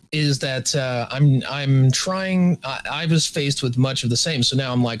is that I'm trying. I was faced with much of the same. So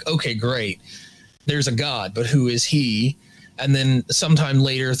now I'm like, okay, great. There's a God, but who is he? And then sometime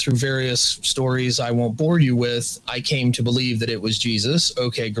later, through various stories I won't bore you with, I came to believe that it was Jesus.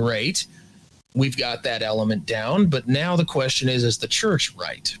 Okay, great. We've got that element down. But now the question is the church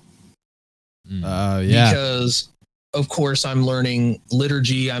right? Because, of course, I'm learning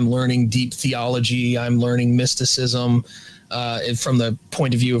liturgy. I'm learning deep theology. I'm learning mysticism from the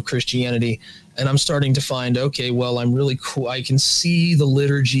point of view of Christianity. And I'm starting to find, okay, well, I'm really cool. I can see the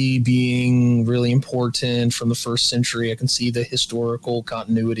liturgy being really important from the first century. I can see the historical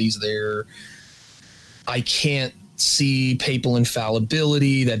continuities there. I can't see papal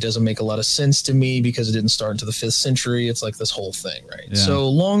infallibility. That doesn't make a lot of sense to me because it didn't start into the 5th century. It's like this whole thing, right? Yeah. So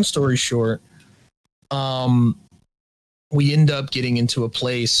long story short, we end up getting into a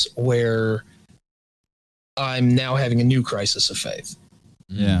place where I'm now having a new crisis of faith.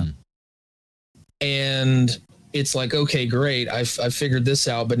 Yeah. And it's like, okay, great. I've figured this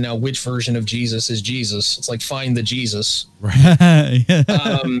out, but now which version of Jesus is Jesus? It's like, find the Jesus. Right.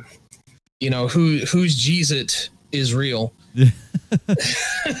 You know, whose Jesus is real.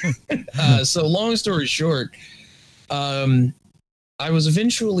 So long story short, I was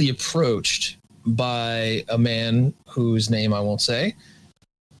eventually approached by a man whose name I won't say.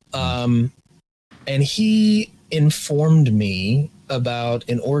 And he informed me about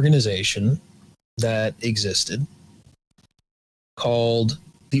an organization that existed called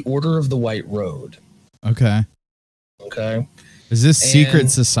the Order of the White Road. Okay. Is this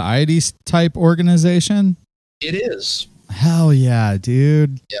secret society type organization? It is. Hell yeah,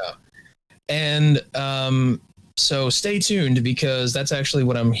 dude. Yeah. And so stay tuned, because that's actually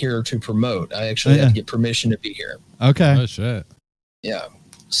what I'm here to promote. I actually had to get permission to be here. Okay. Oh, shit. Yeah.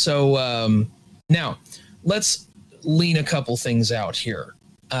 So now let's lean a couple things out here.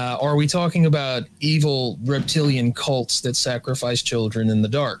 Are we talking about evil reptilian cults that sacrifice children in the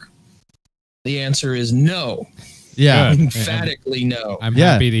dark? The answer is no. Yeah. Emphatically no. I'm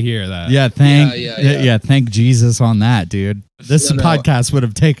happy to hear that. Yeah, thank Jesus on that, dude. This podcast would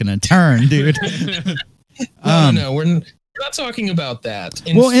have taken a turn, dude. No, We're not talking about that.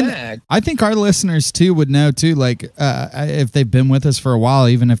 In fact, and I think our listeners too would know too, like if they've been with us for a while,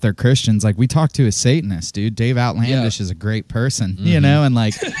 even if they're Christians, like we talked to a Satanist, dude. Dave Outlandish is a great person, you know, and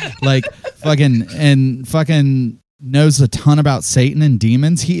like fucking knows a ton about Satan and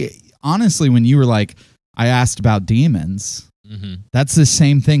demons. He honestly, when you were like, I asked about demons, that's the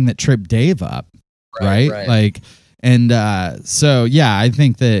same thing that tripped Dave up, right? Like. And so, yeah, I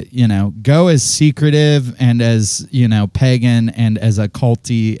think that, you know, go as secretive and as, you know, pagan and as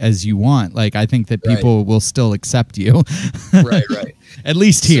occulty as you want. Like, I think that people will still accept you. Right. At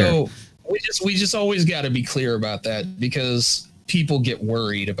least here. So we just always got to be clear about that, because people get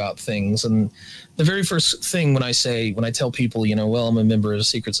worried about things. And the very first thing when I tell people, you know, well, I'm a member of a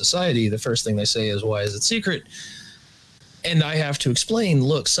secret society, the first thing they say is, why is it secret? And I have to explain,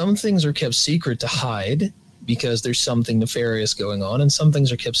 look, some things are kept secret to hide, because there's something nefarious going on, and some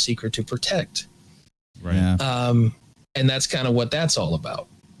things are kept secret to protect. Right. Yeah. And that's kind of what that's all about.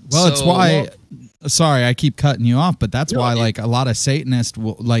 Well, it's why, sorry, I keep cutting you off, but that's why like a lot of Satanists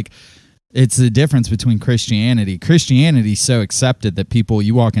will like, it's the difference between Christianity. Christianity's so accepted that people,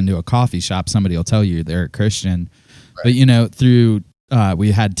 you walk into a coffee shop, somebody will tell you they're a Christian. Right. But, you know, through,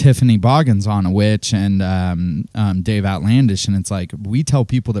 we had Tiffany Boggins on, a witch, and Dave Outlandish, and it's like, we tell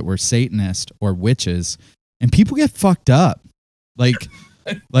people that we're Satanist or witches, and people get fucked up. Like,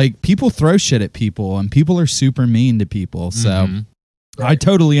 like people throw shit at people, and people are super mean to people. So I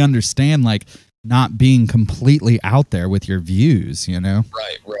totally understand, like, not being completely out there with your views, you know?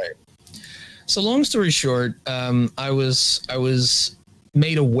 Right. So long story short, I was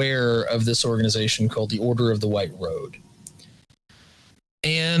made aware of this organization called the Order of the White Road.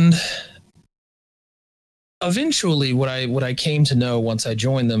 And eventually what I came to know once I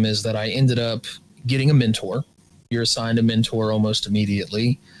joined them is that I ended up getting a mentor. You're assigned a mentor almost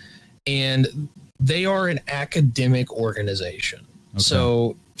immediately. And they are an academic organization. Okay.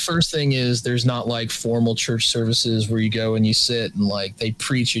 So first thing is, there's not like formal church services where you go and you sit and like they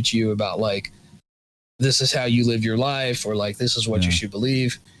preach at you about like, this is how you live your life, or like, this is what you should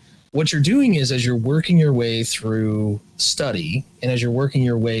believe. What you're doing is, as you're working your way through study, and as you're working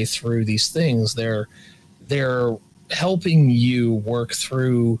your way through these things, they're helping you work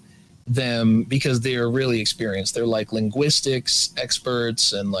through them, because they're really experienced. They're like linguistics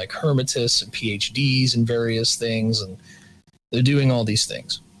experts and like Hermetists and PhDs in various things, and they're doing all these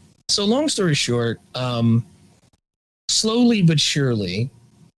things. So long story short, slowly but surely,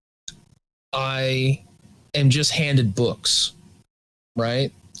 I am just handed books, right?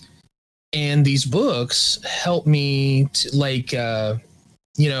 And these books help me to, like,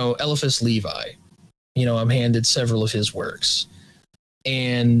 you know, Eliphas Levi, you know, I'm handed several of his works.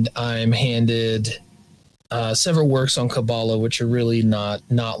 And I'm handed several works on Kabbalah, which are really not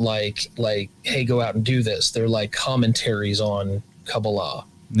like, hey, go out and do this. They're like commentaries on Kabbalah.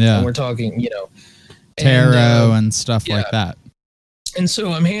 Yeah. And we're talking, you know, tarot and stuff like that. And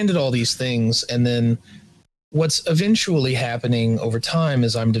so I'm handed all these things. And then what's eventually happening over time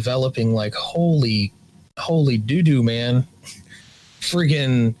is I'm developing like, holy doo-doo, man.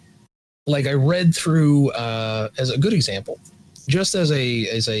 Friggin', like, I read through, as a good example, just as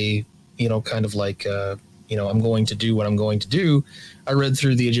a, you know, kind of like, you know, I'm going to do what I'm going to do. I read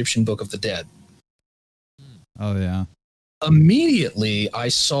through the Egyptian Book of the Dead. Oh, yeah. Immediately, I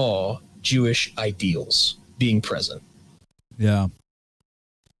saw Jewish ideals being present. Yeah.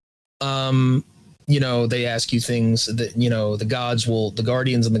 You know, they ask you things that, you know, the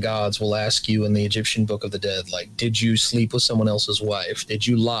guardians and the gods will ask you in the Egyptian Book of the Dead, like, did you sleep with someone else's wife? Did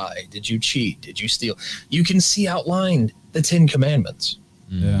you lie? Did you cheat? Did you steal? You can see outlined the 10 Commandments.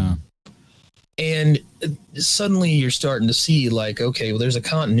 Yeah. And suddenly you're starting to see, like, okay, well, there's a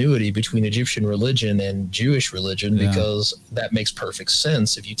continuity between Egyptian religion and Jewish religion, because that makes perfect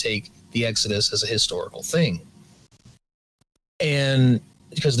sense if you take the Exodus as a historical thing. And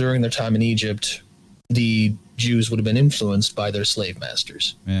because during their time in Egypt, the Jews would have been influenced by their slave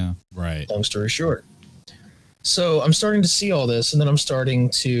masters. Yeah, right. Long story short. So I'm starting to see all this, and then I'm starting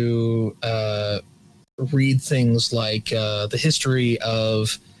to read things like the history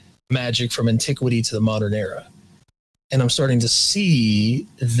of magic from antiquity to the modern era. And I'm starting to see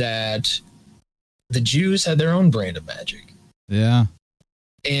that the Jews had their own brand of magic. Yeah.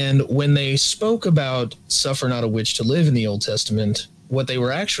 And when they spoke about suffer not a witch to live in the Old Testament, what they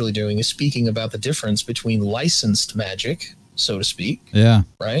were actually doing is speaking about the difference between licensed magic, so to speak. Yeah.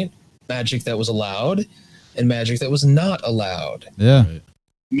 Right? Magic that was allowed and magic that was not allowed. Yeah. Right.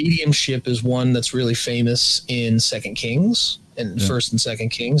 Mediumship is one that's really famous in Second Kings and First and Second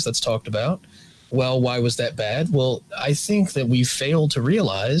Kings that's talked about. Well, why was that bad? Well, I think that we failed to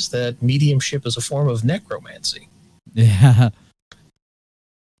realize that mediumship is a form of necromancy. Yeah.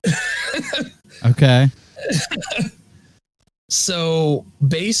 Okay. So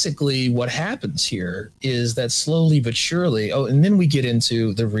basically what happens here is that slowly but surely, and then we get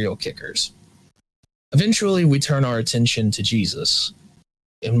into the real kickers. Eventually we turn our attention to Jesus,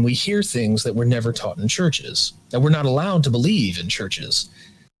 and we hear things that were never taught in churches, that we're not allowed to believe in churches.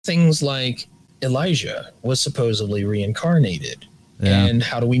 Things like Elijah was supposedly reincarnated. Yeah. And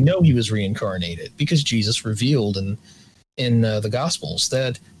how do we know he was reincarnated? Because Jesus revealed in the Gospels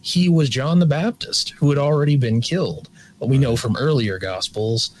that he was John the Baptist who had already been killed. But we know from earlier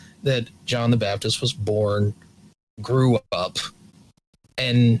Gospels that John the Baptist was born, grew up,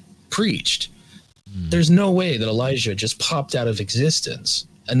 and preached. There's no way that Elijah just popped out of existence.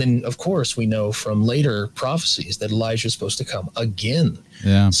 And then, of course, we know from later prophecies that Elijah is supposed to come again.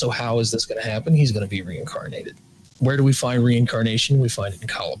 Yeah. So how is this going to happen? He's going to be reincarnated. Where do we find reincarnation? We find it in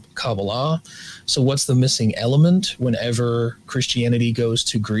Kabbalah. So what's the missing element whenever Christianity goes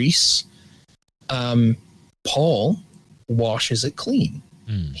to Greece? Paul washes it clean.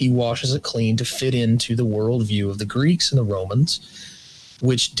 He washes it clean to fit into the worldview of the Greeks and the Romans,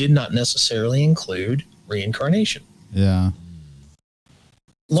 which did not necessarily include reincarnation. Yeah.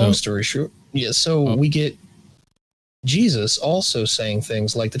 Long story short, we get Jesus also saying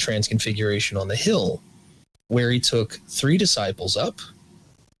things like the Transfiguration on the hill, where he took 3 disciples up,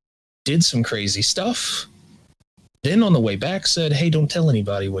 did some crazy stuff, then on the way back said, hey, don't tell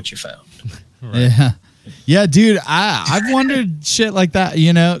anybody what you found. Right. Yeah. Yeah, dude, I've wondered shit like that,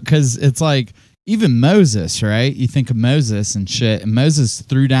 because it's like even Moses, right? You think of Moses and shit, and Moses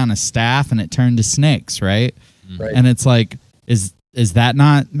threw down a staff and it turned to snakes, right? Right. And it's like, is that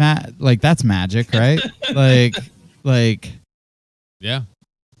not that's magic, right? like Yeah.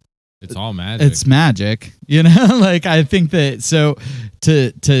 It's all magic. it's magic, like I think that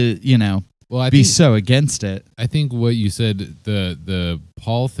to well, I be think, so against it. I think what you said, the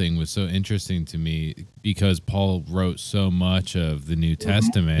Paul thing was so interesting to me because Paul wrote so much of the New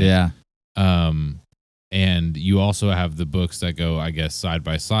Testament. Yeah. And you also have the books that go, I guess, side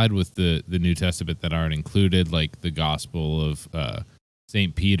by side with the New Testament that aren't included, like the Gospel of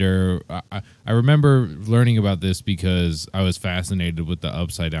St. Peter. I remember learning about this because I was fascinated with the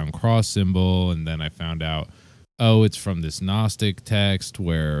upside down cross symbol, and then I found out, it's from this Gnostic text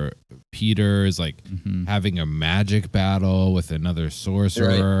where Peter is like having a magic battle with another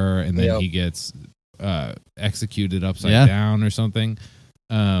sorcerer, and then he gets executed upside down or something.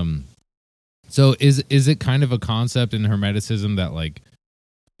 So is it kind of a concept in Hermeticism that like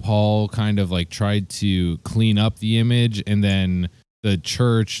Paul kind of like tried to clean up the image, and then the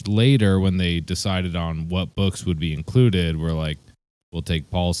church later, when they decided on what books would be included, were like, we'll take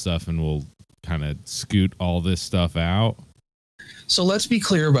Paul's stuff and we'll kind of scoot all this stuff out? So let's be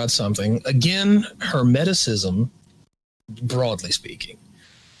clear about something. Again, Hermeticism, broadly speaking,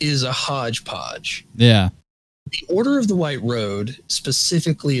 is a hodgepodge. Yeah. The Order of the White Road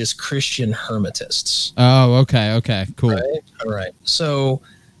specifically is Christian Hermetists. Oh, okay. Okay, cool. Right? All right. So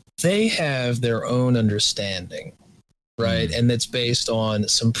they have their own understanding, right? And it's based on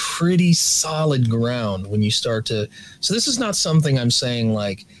some pretty solid ground when you start to. So this is not something I'm saying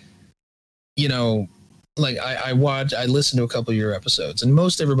like, like I listened to a couple of your episodes, and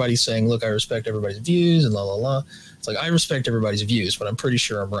most everybody's saying, look, I respect everybody's views and la la la. It's like, I respect everybody's views, but I'm pretty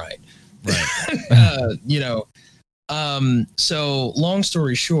sure I'm right. Right. So long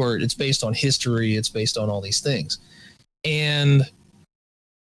story short, it's based on history. It's based on all these things. And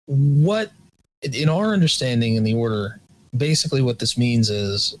what, in our understanding in the order, basically what this means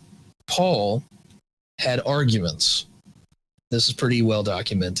is Paul had arguments. This is pretty well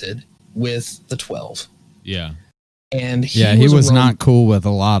documented with the 12. Yeah. And he was not cool with a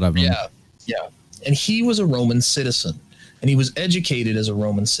lot of them. Yeah. Yeah. And he was a Roman citizen. And he was educated as a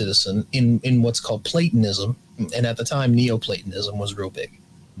Roman citizen in what's called Platonism. And at the time, Neoplatonism was real big.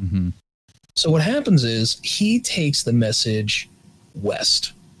 Mm-hmm. So what happens is he takes the message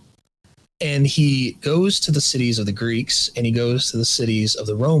west. And he goes to the cities of the Greeks, and he goes to the cities of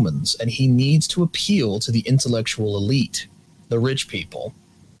the Romans. And he needs to appeal to the intellectual elite, the rich people,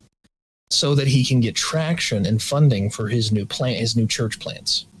 so that he can get traction and funding for his new church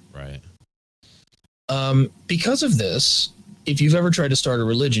plants. Right. Because of this, if you've ever tried to start a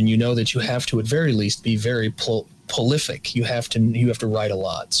religion, you know that you have to, at very least, be very prolific. You have to write a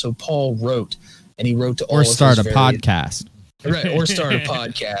lot. So Paul wrote, and he wrote to all. Or start a podcast. Right, or start a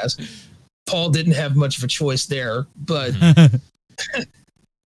podcast. Paul didn't have much of a choice there, but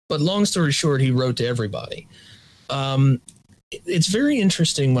but long story short, he wrote to everybody. It's very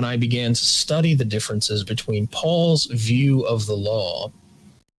interesting when I began to study the differences between Paul's view of the law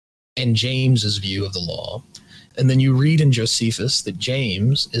and James's view of the law, And then you read in Josephus that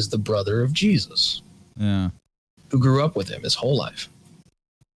James is the brother of Jesus, who grew up with him his whole life.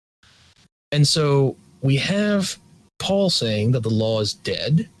 And so we have Paul saying that the law is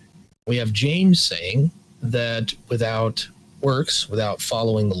dead. We have James saying that without works, without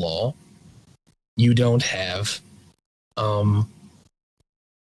following the law, you don't have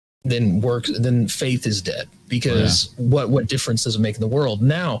then faith is dead, because what difference does it make in the world?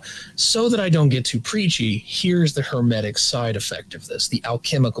 Now, so that I don't get too preachy, here's the Hermetic side effect of this, the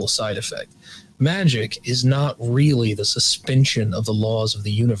alchemical side effect. Magic is not really the suspension of the laws of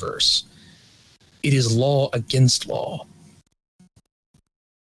the universe. It is law against law.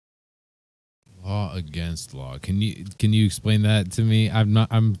 Law against law. Can you explain that to me?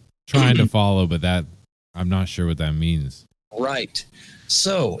 I'm trying to follow, but I'm not sure what that means. Right.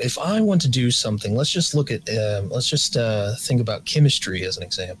 So if I want to do something, let's just think about chemistry as an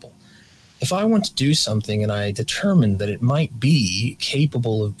example. If I want to do something and I determine that it might be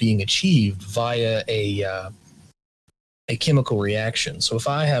capable of being achieved via a chemical reaction. So if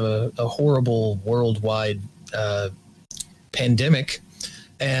I have a horrible worldwide pandemic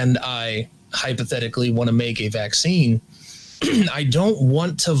and I hypothetically want to make a vaccine, I don't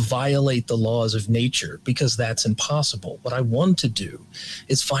want to violate the laws of nature, because that's impossible. What I want to do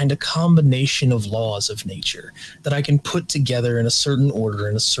is find a combination of laws of nature that I can put together in a certain order,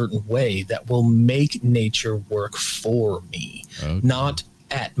 in a certain way, that will make nature work for me, not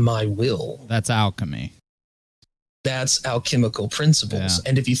at my will. That's alchemy. That's alchemical principles.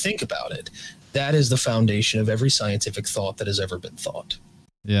 And if you think about it, that is the foundation of every scientific thought that has ever been thought.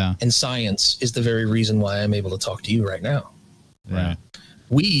 Yeah. And science is the very reason why I'm able to talk to you right now. Right.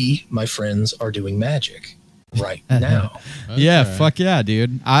 We, my friends, are doing magic right now. Yeah, fuck yeah,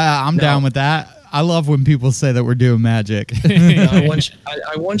 dude. I'm down with that. I love when people say that we're doing magic. I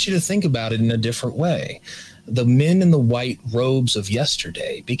want you to think about it in a different way. The men in the white robes of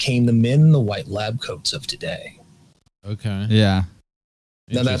yesterday became the men in the white lab coats of today. Okay. Yeah.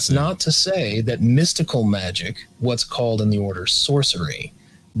 Now, that's not to say that mystical magic, what's called in the order sorcery,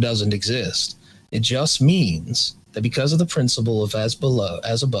 doesn't exist. It just means that because of the principle of as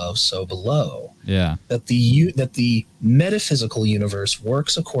above, so below, that the metaphysical universe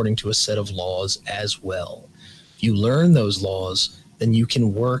works according to a set of laws as well. If you learn those laws, then you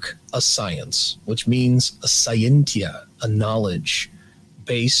can work a science, which means a scientia, a knowledge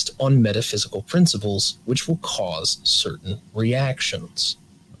based on metaphysical principles, which will cause certain reactions.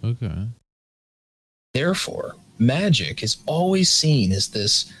 Okay. Therefore, magic is always seen as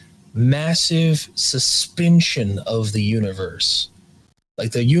this massive suspension of the universe.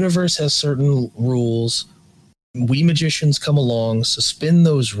 Like, the universe has certain rules. We magicians come along, suspend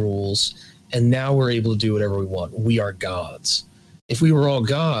those rules, and now we're able to do whatever we want. We are gods. If we were all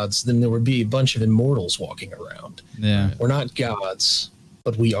gods, then there would be a bunch of immortals walking around. Yeah. We're not gods,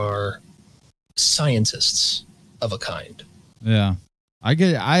 but we are scientists of a kind. Yeah.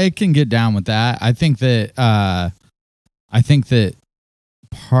 I can get down with that. I think that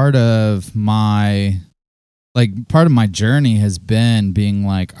part of my journey has been being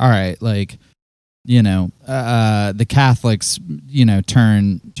like, all right, like, the Catholics,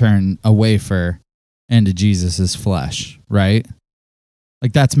 turn a wafer into Jesus's flesh, right?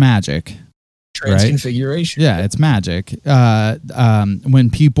 Like, that's magic. Transfiguration. Right? Yeah, it's magic. When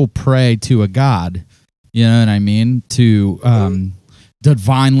people pray to a god, you know what I mean? To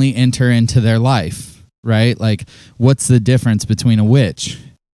divinely enter into their life, right? Like, what's the difference between a witch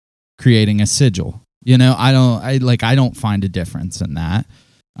creating a sigil? I don't find a difference in that.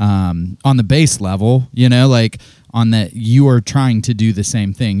 On the base level, like, on that, you are trying to do the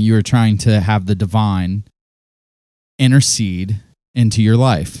same thing. You are trying to have the divine intercede into your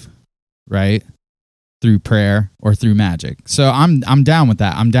life, right? Through prayer or through magic. So I'm down with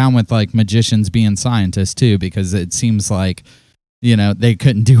that. I'm down with, like, magicians being scientists too, because it seems like, they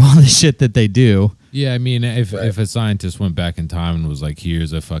couldn't do all the shit that they do. Yeah, I mean, if a scientist went back in time and was like,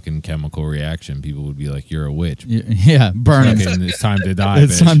 here's a fucking chemical reaction, people would be like, you're a witch. Yeah, burn him. It's time to die,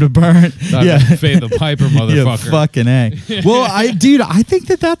 It's time to burn. Fade the piper, motherfucker. Yeah, fucking A. Well, I think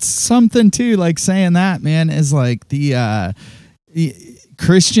that's something too, like, saying that, man, is like the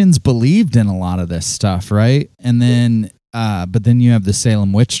Christians believed in a lot of this stuff, right? And then but then you have the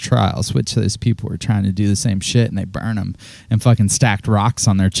Salem witch trials, which those people were trying to do the same shit, and they burn them and fucking stacked rocks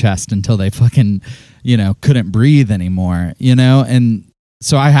on their chest until they fucking, couldn't breathe anymore, And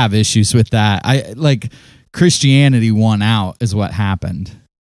so I have issues with that. I like Christianity won out is what happened,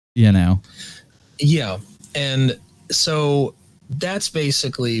 Yeah. And so that's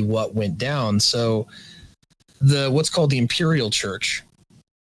basically what went down. So what's called the Imperial Church,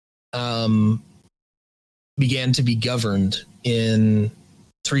 began to be governed in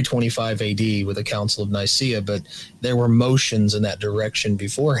 325 AD with the Council of Nicaea, but there were motions in that direction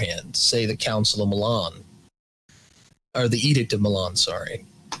beforehand, say the Council of Milan, or the Edict of Milan, sorry,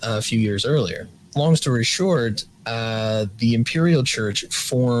 a few years earlier. Long story short, the Imperial Church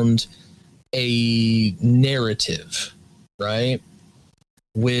formed a narrative, right?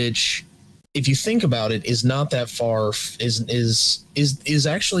 Which, if you think about it, is not that far, is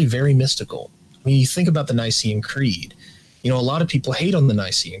actually very mystical. When you think about the Nicene Creed, you know, a lot of people hate on the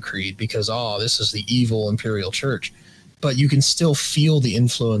Nicene Creed because, oh, this is the evil Imperial Church. But you can still feel the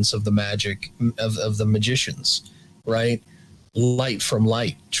influence of the magic, of the magicians, right? Light from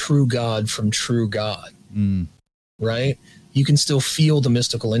light, true God from true God, right? You can still feel the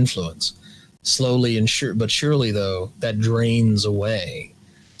mystical influence. Slowly and but surely, though, that drains away,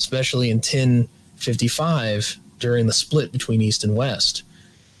 especially in 1055 during the split between East and West.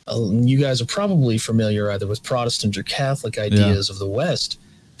 You guys are probably familiar either with Protestant or Catholic ideas of the West.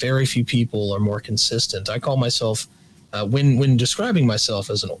 Very few people are more consistent. I call myself, when describing myself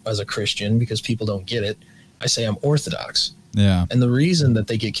as a Christian, because people don't get it, I say I'm Orthodox. Yeah. And the reason that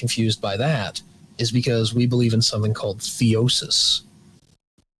they get confused by that is because we believe in something called theosis,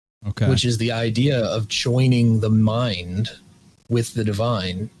 which is the idea of joining the mind with the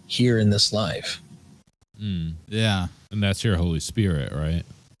divine here in this life. Yeah. And that's your Holy Spirit, right?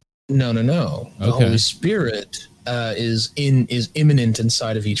 No. The Holy Spirit is immanent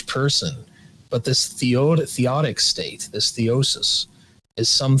inside of each person, but this theotic state, this theosis, is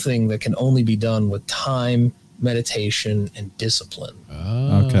something that can only be done with time, meditation, and discipline.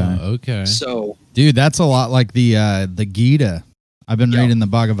 Oh, okay. So, dude, that's a lot like the Gita. I've been reading the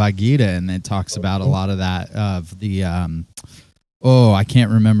Bhagavad Gita, and it talks about a lot of that, of the I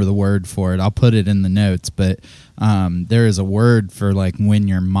can't remember the word for it. I'll put it in the notes, but there is a word for like when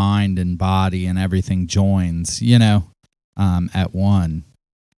your mind and body and everything joins, you know, at one.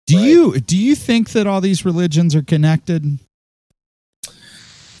 Do you think that all these religions are connected?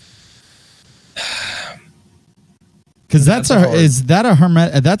 Because that's a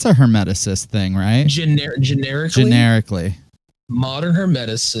Hermeticist thing, right? Generically. Modern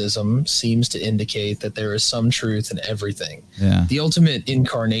Hermeticism seems to indicate that there is some truth in everything. Yeah. The ultimate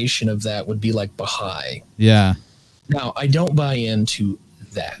incarnation of that would be like Baha'i. Yeah. Now, I don't buy into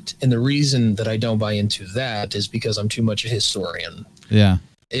that. And the reason that I don't buy into that is because I'm too much a historian. Yeah.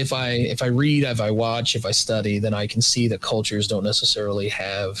 If I read, if I watch, if I study, then I can see that cultures don't necessarily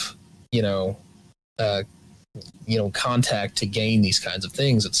have, contact to gain these kinds of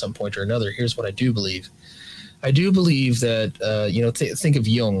things at some point or another. Here's what I do believe. I do believe that, think of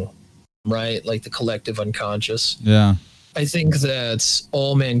Jung, right? Like the collective unconscious. Yeah. I think that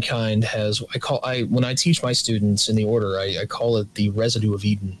all mankind has, when I teach my students in the order, I call it the residue of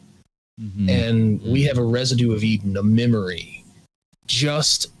Eden. Mm-hmm. And we have a residue of Eden, a memory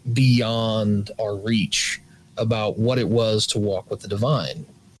just beyond our reach about what it was to walk with the divine.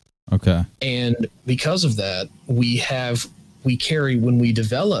 Okay. And because of that, we carry, when we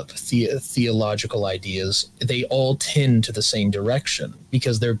develop theological ideas, they all tend to the same direction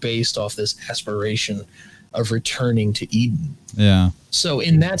because they're based off this aspiration of returning to Eden. Yeah. So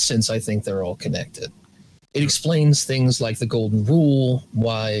in that sense, I think they're all connected. It explains things like the golden rule,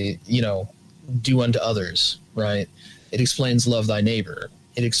 why, do unto others, right? It explains love thy neighbor.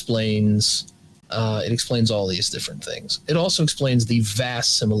 It explains all these different things. It also explains the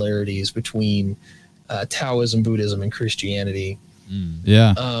vast similarities between Taoism, Buddhism, and Christianity.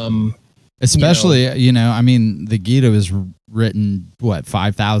 Yeah. Especially, the Gita was written,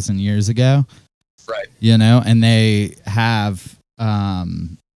 5,000 years ago? Right. And they have, I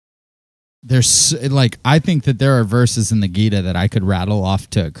think that there are verses in the Gita that I could rattle off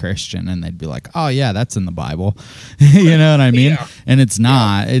to a Christian and they'd be like, oh yeah, that's in the Bible. You know what I mean? Yeah. And it's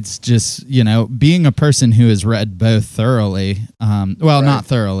not, it's just, being a person who has read both thoroughly, not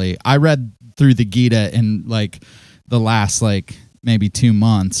thoroughly. I read through the Gita in the last maybe 2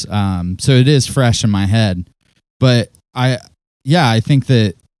 months. So it is fresh in my head, but I think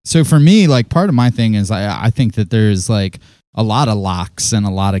that, so for me, part of my thing is I think that there's a lot of locks and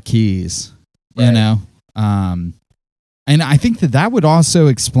a lot of keys, and I think that would also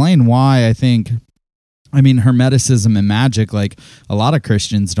explain why Hermeticism and Magick, a lot of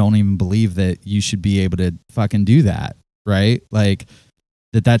Christians don't even believe that you should be able to fucking do that, right?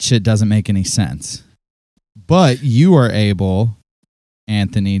 That shit doesn't make any sense. But you are able,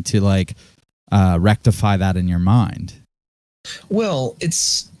 Anthony, to rectify that in your mind. Well,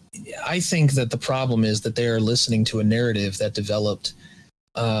 I think that the problem is that they are listening to a narrative that developed,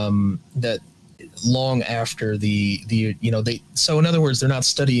 that long after the so in other words, they're not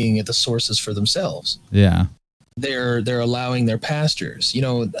studying at the sources for themselves. Yeah. They're allowing their pastors.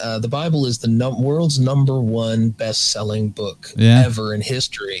 The Bible is the world's #1 best-selling book ever in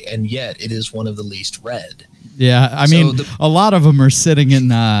history, and yet it is one of the least read. Yeah, I mean, a lot of them are sitting in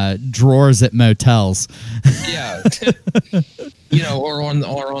drawers at motels. Yeah, or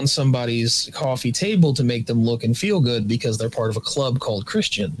on somebody's coffee table to make them look and feel good because they're part of a club called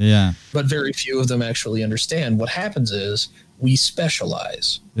Christian. Yeah, but very few of them actually understand. What happens is we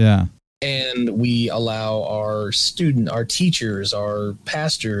specialize. Yeah, and we allow our teachers, our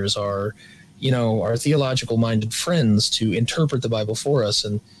pastors, our theological-minded friends to interpret the Bible for us,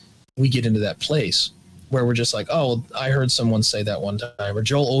 and we get into that place where we're just like, oh, I heard someone say that one time, or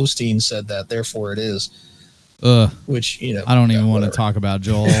Joel Osteen said that, therefore it is. Which, I don't even want to talk about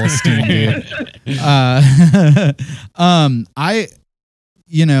Joel Osteen, dude.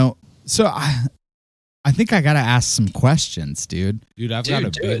 I think I gotta ask some questions, dude. Dude, I've got a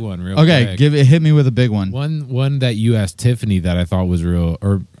big one real quick. Okay, hit me with a big one. One that you asked Tiffany that I thought was real,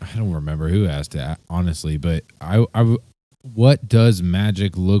 or I don't remember who asked it, honestly, but what does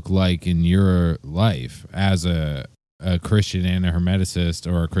magic look like in your life as a Christian and a Hermeticist,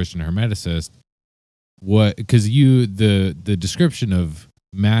 or a Christian Hermeticist? Because the description of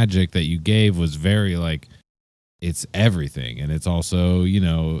magic that you gave was very like, it's everything, and it's also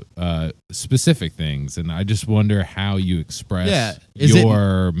specific things, and I just wonder how you express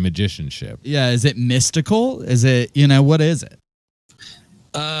your magicianship. Yeah, is it mystical? Is it what is it?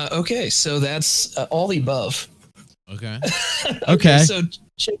 Okay, so that's all the above. Okay. Okay. So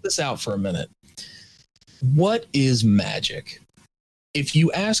check this out for a minute. What is magic? If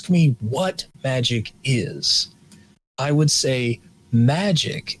you ask me what magic is, I would say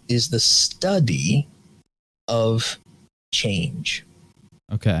magic is the study of change.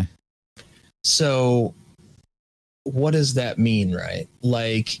 Okay. So what does that mean, right?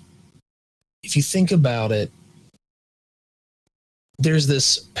 Like, if you think about it, there's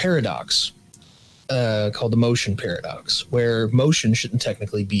this paradox called the motion paradox, where motion shouldn't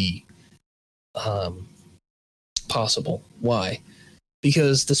technically be possible. Why?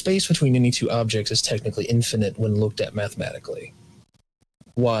 Because the space between any two objects is technically infinite when looked at mathematically.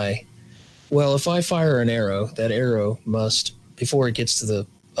 Why? Well, if I fire an arrow, that arrow must, before it gets to the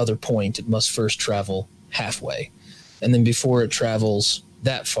other point, it must first travel halfway. And then before it travels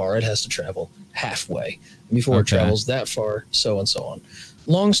that far, it has to travel halfway. And before it travels that far, so and so on.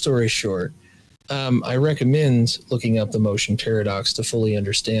 Long story short, I recommend looking up the motion paradox to fully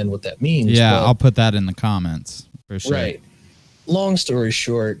understand what that means. Yeah, I'll put that in the comments for sure. Right. Long story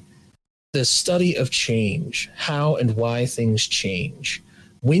short, the study of change, how and why things change.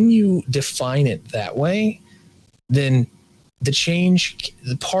 When you define it that way, then the change,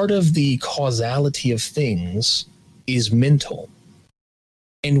 the part of the causality of things is mental.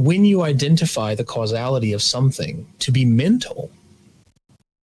 And when you identify the causality of something to be mental,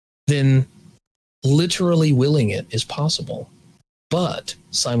 then literally willing it is possible. But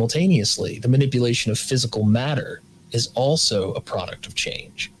simultaneously, the manipulation of physical matter is also a product of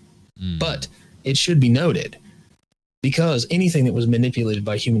change. But it should be noted, because anything that was manipulated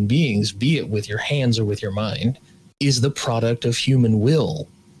by human beings, be it with your hands or with your mind, is the product of human will.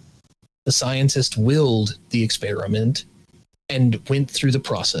 The scientist willed the experiment and went through the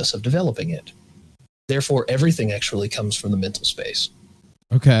process of developing it. Therefore, everything actually comes from the mental space.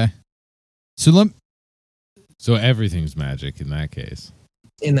 Okay. So everything's magic in that case.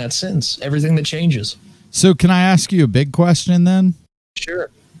 In that sense, everything that changes. So can I ask you a big question then? Sure.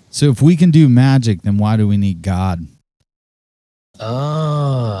 So if we can do magic, then why do we need God?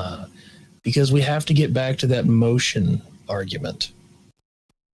 Because we have to get back to that motion argument.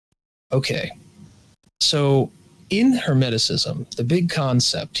 Okay. So in Hermeticism, the big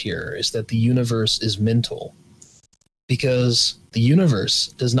concept here is that the universe is mental, because the universe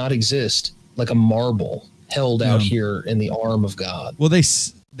does not exist like a marble held out here in the arm of God. Well, they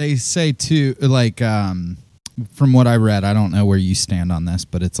say too, like, from what I read, I don't know where you stand on this,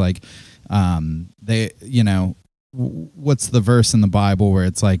 but it's like, what's the verse in the Bible where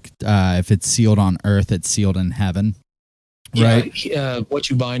it's like, if it's sealed on earth, it's sealed in heaven, right? What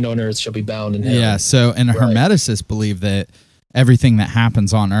you bind on earth shall be bound in heaven. Yeah. So, and Hermeticists believe that everything that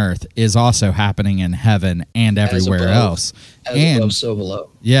happens on earth is also happening in heaven and everywhere else. As above, so below.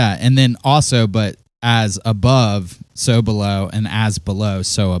 Yeah. And then also, but as above, so below, and as below,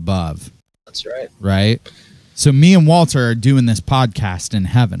 so above. That's right. Right? So me and Walter are doing this podcast in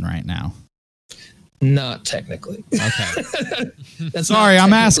heaven right now. Not technically. Okay. Sorry,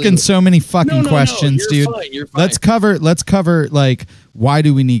 I'm asking so many fucking questions, dude. You're fine. Let's cover like, why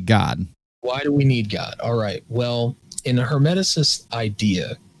do we need God? Why do we need God? All right. Well, in a Hermeticist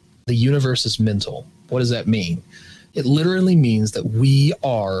idea, the universe is mental. What does that mean? It literally means that we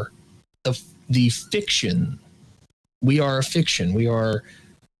are the fiction. We are a fiction. We are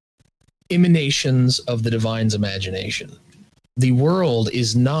emanations of the divine's imagination. The world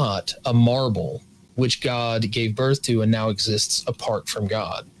is not a marble which God gave birth to and now exists apart from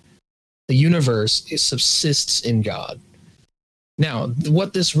God. The universe subsists in God. Now,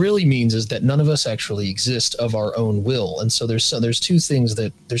 what this really means is that none of us actually exist of our own will. And so there's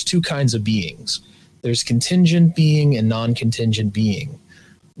two kinds of beings. There's contingent being and non-contingent being.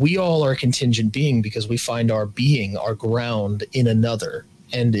 We all are contingent being because we find our being, our ground in another.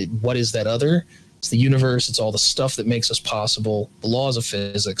 And what is that other? It's the universe. It's all the stuff that makes us possible, the laws of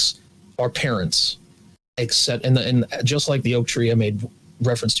physics, our parents, except, and just like the oak tree I made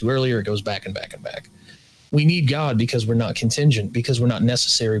reference to earlier, it goes back and back and back. We need God because we're not contingent, because we're not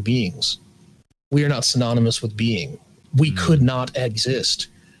necessary beings. We are not synonymous with being. We could not exist.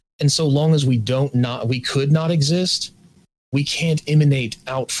 And so long as we could not exist, we can't emanate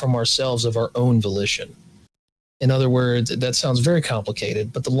out from ourselves of our own volition. In other words, that sounds very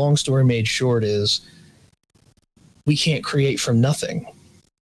complicated, but the long story made short is we can't create from nothing.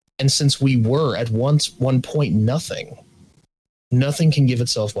 And since we were at one point nothing can give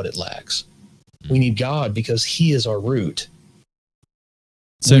itself what it lacks. We need God because he is our root.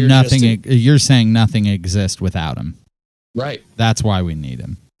 So you're saying nothing exists without him. Right. That's why we need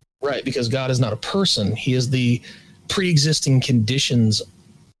him. Right, because God is not a person. He is the pre-existing conditions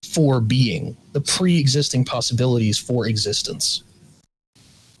for being, the pre-existing possibilities for existence.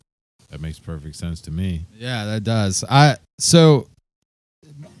 That makes perfect sense to me. Yeah, that does. So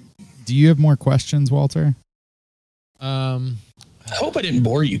do you have more questions, Walter? I hope I didn't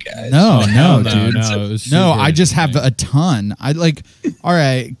bore you guys. No, dude. No, I just have a ton. I like, all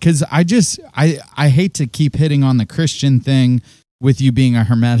right, because I hate to keep hitting on the Christian thing with you being a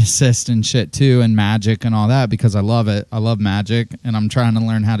Hermeticist and shit too, and magic and all that, because I love it. I love magic, and I'm trying to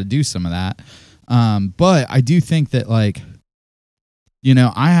learn how to do some of that. But I do think that, like, you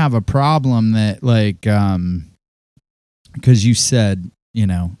know, I have a problem that, like, because you said, you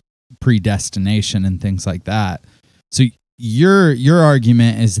know, predestination and things like that. So your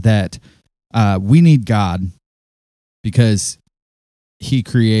argument is that we need God because he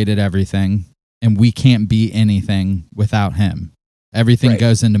created everything and we can't be anything without him. Everything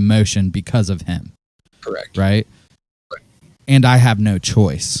goes into motion because of him. Correct. Right? And I have no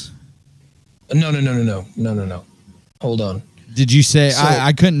choice. No. Hold on. Did you say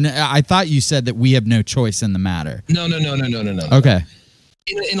I couldn't? I thought you said that we have no choice in the matter. No. Okay.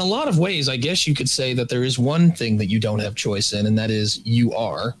 In a lot of ways, I guess you could say that there is one thing that you don't have choice in, and that is you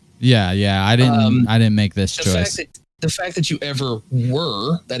are. Yeah. I didn't make this choice. The fact that you ever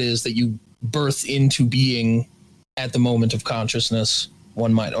were, that is, that you birth into being at the moment of consciousness,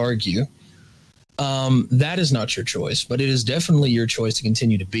 one might argue, that is not your choice, but it is definitely your choice to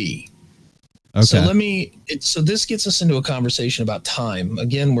continue to be. Okay. So this gets us into a conversation about time.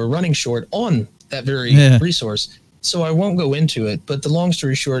 Again, we're running short on that very resource. So I won't go into it, but the long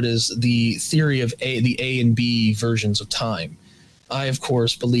story short is the theory of the A and B versions of time. I, of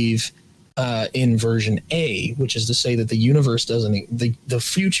course, believe in version A, which is to say that the universe the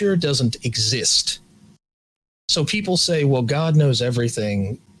future doesn't exist. So people say, well, God knows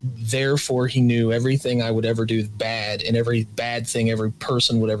everything, therefore he knew everything I would ever do bad and every bad thing every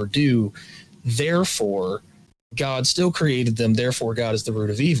person would ever do. Therefore, God still created them, therefore God is the root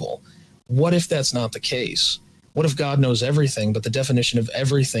of evil. What if that's not the case? What if God knows everything, but the definition of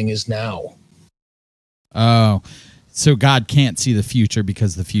everything is now? Oh, so God can't see the future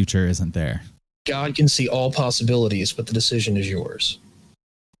because the future isn't there. God can see all possibilities, but the decision is yours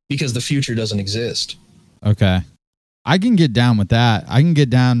because the future doesn't exist. Okay. I can get down with that. I can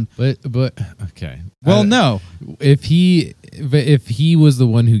get down. But okay. Well, no. If he was the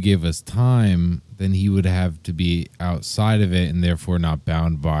one who gave us time, then he would have to be outside of it and therefore not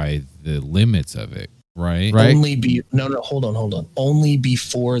bound by the limits of it. Right. Hold on. Only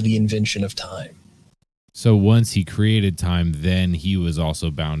before the invention of time. So once he created time, then he was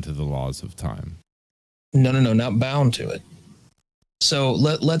also bound to the laws of time. No, not bound to it. So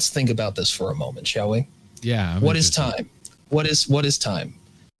let's think about this for a moment, shall we? Yeah. What is time? What is time?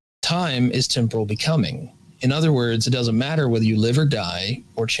 Time is temporal becoming. In other words, it doesn't matter whether you live or die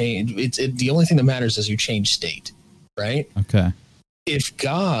or change. The only thing that matters is you change state, right? Okay. If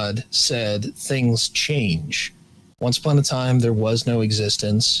God said things change, once upon a time there was no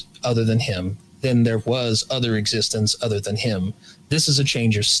existence other than him, then there was other existence other than him. This is a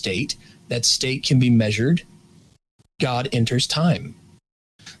change of state. That state can be measured. God enters time.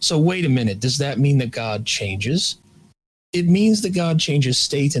 So wait a minute, does that mean that God changes? It means that God changes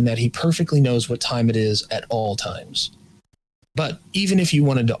state and that he perfectly knows what time it is at all times. But even if you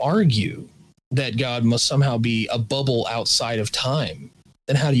wanted to argue that God must somehow be a bubble outside of time,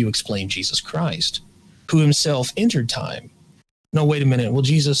 then how do you explain Jesus Christ, who himself entered time? No, wait a minute. Well,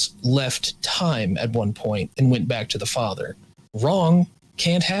 Jesus left time at one point and went back to the Father. Wrong.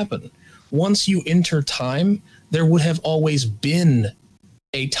 Can't happen. Once you enter time, there would have always been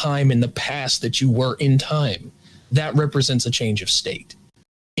a time in the past that you were in time. That represents a change of state.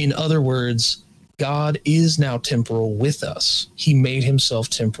 In other words, God is now temporal with us. He made himself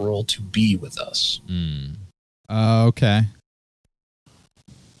temporal to be with us. Okay.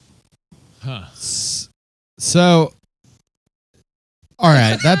 Huh. So, all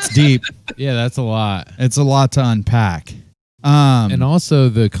right, that's deep. Yeah, that's a lot. It's a lot to unpack. And also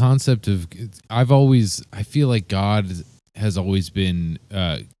the concept of, I feel like God has always been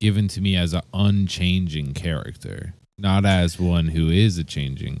given to me as an unchanging character, not as one who is a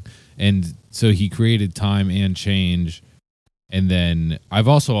changing. And so he created time and change. And then I've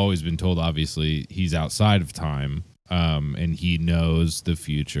also always been told, obviously, he's outside of time, and he knows the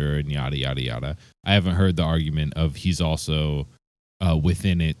future and yada, yada, yada. I haven't heard the argument of he's also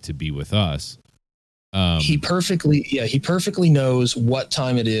within it to be with us. He perfectly knows what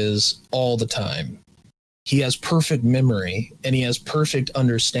time it is all the time. He has perfect memory and he has perfect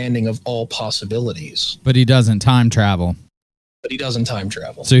understanding of all possibilities. But he doesn't time travel.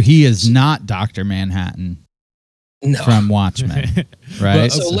 So he is not Dr. Manhattan from Watchmen,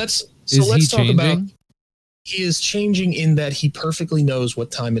 right? So let's talk about, he is changing in that he perfectly knows what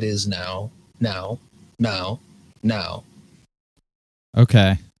time it is now.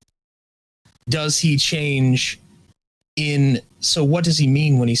 Okay. Does he change so what does he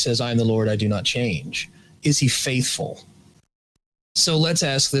mean when he says, I am the Lord, I do not change? Is he faithful? So let's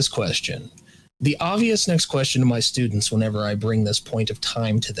ask this question. The obvious next question to my students whenever I bring this point of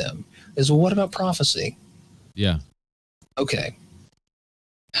time to them is, well, what about prophecy? Yeah. Okay.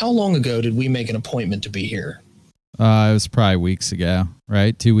 How long ago did we make an appointment to be here? It was probably weeks ago,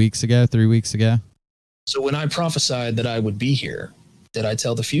 right? 2 weeks ago, 3 weeks ago. So when I prophesied that I would be here, did I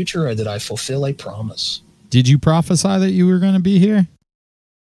tell the future or did I fulfill a promise? Did you prophesy that you were going to be here?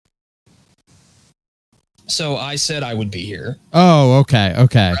 So I said I would be here. Oh, okay.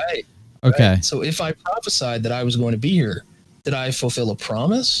 Right. Okay. Right? So if I prophesied that I was going to be here, did I fulfill a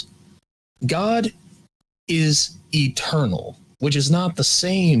promise? God is eternal, which is not the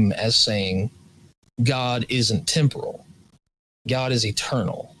same as saying God isn't temporal. God is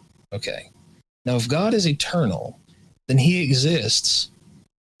eternal. Okay. Now, if God is eternal, then he exists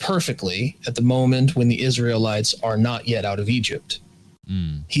perfectly at the moment when the Israelites are not yet out of Egypt.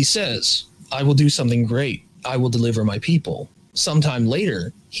 He says, I will do something great. I will deliver my people. Sometime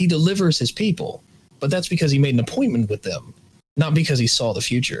later, he delivers his people, but that's because he made an appointment with them, not because he saw the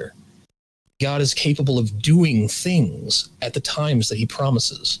future. God is capable of doing things at the times that he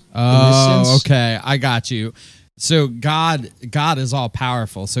promises. Oh, okay. I got you. So God is all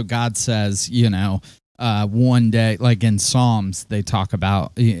powerful. So God says, one day, like in Psalms, they talk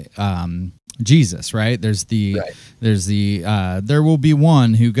about Jesus, right? There will be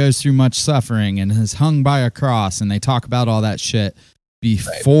one who goes through much suffering and is hung by a cross, and they talk about all that shit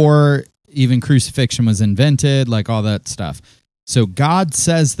before even crucifixion was invented, like all that stuff. So God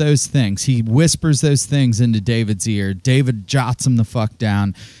says those things. He whispers those things into David's ear. David jots them the fuck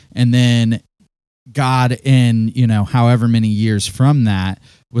down, and then God, in however many years from that,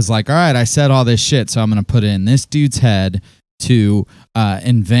 was like, all right, I said all this shit, so I'm going to put it in this dude's head to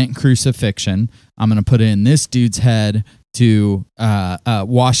invent crucifixion. I'm going to put it in this dude's head to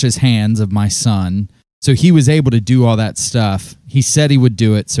wash his hands of my son. So he was able to do all that stuff. He said he would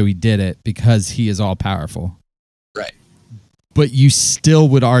do it, so he did it because he is all powerful. Right. But you still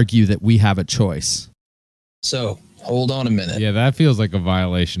would argue that we have a choice. So hold on a minute. Yeah, that feels like a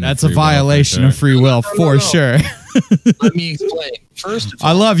violation. That's a violation of free will for sure. Let me explain. First of all,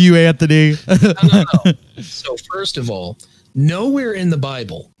 I love you, Anthony. No. So first of all, nowhere in the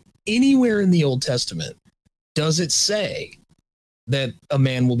Bible, anywhere in the Old Testament, does it say that a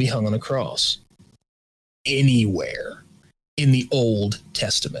man will be hung on a cross. Anywhere in the Old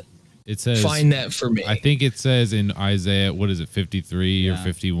Testament. It says, find that for me. I think it says in Isaiah, 53 or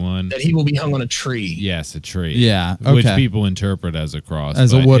 51? That he will be hung on a tree. Yes, a tree. Yeah, okay. Which people interpret as a cross.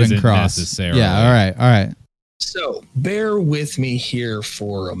 As a wooden isn't cross. Necessarily. Yeah, all right. So bear with me here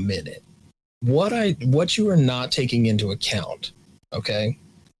for a minute. What you are not taking into account, okay,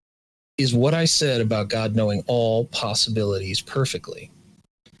 is what I said about God knowing all possibilities perfectly.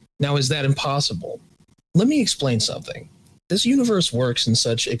 Now, is that impossible? Let me explain something. This universe works in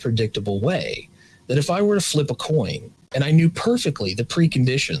such a predictable way that if I were to flip a coin and I knew perfectly the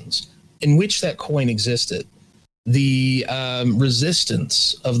preconditions in which that coin existed, the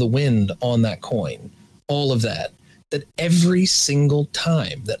resistance of the wind on that coin, all of that, that every single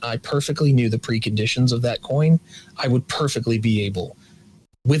time that I perfectly knew the preconditions of that coin, I would perfectly be able,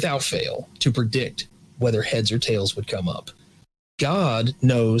 without fail, to predict whether heads or tails would come up. God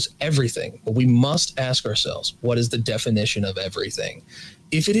knows everything, but we must ask ourselves, what is the definition of everything?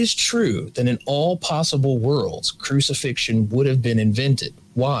 If it is true, then in all possible worlds, crucifixion would have been invented.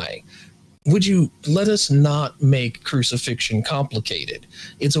 Why? Would you let us not make crucifixion complicated?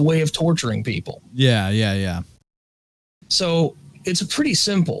 It's a way of torturing people. Yeah. So it's pretty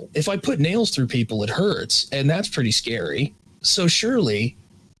simple. If I put nails through people, it hurts, and that's pretty scary. So surely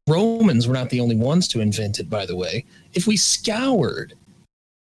Romans were not the only ones to invent it, by the way. If we scoured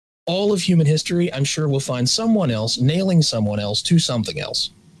all of human history, I'm sure we'll find someone else nailing someone else to something else.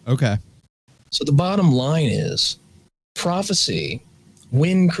 Okay. So the bottom line is prophecy,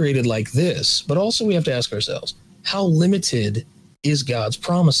 when created like this, but also we have to ask ourselves, how limited is God's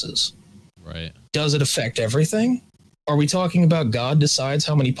promises? Right. Does it affect everything? Are we talking about God decides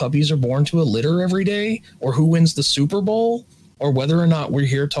how many puppies are born to a litter every day, or who wins the Super Bowl, or whether or not we're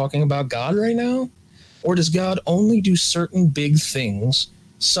here talking about God right now? Or does God only do certain big things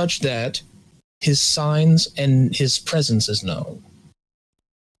such that his signs and his presence is known?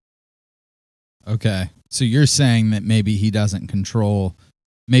 Okay. So you're saying that maybe he doesn't control,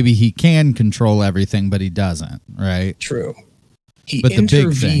 maybe he can control everything, but he doesn't, right? True. But the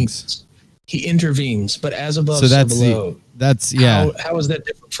big things. He intervenes, but as above, So so that's below. How is that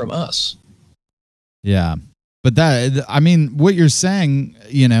different from us? Yeah. But that, I mean, what you're saying,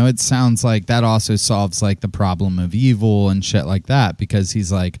 you know, it sounds like that also solves like the problem of evil and shit like that, because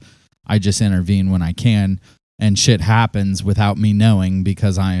he's like, I just intervene when I can, and shit happens without me knowing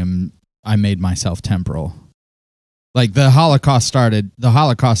because I made myself temporal. Like the Holocaust started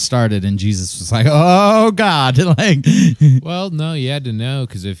and Jesus was like, oh God. Like, well, no, you had to know,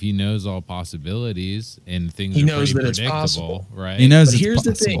 because if he knows all possibilities and things he are knows pretty that it's predictable, possible, right? He knows but it's here's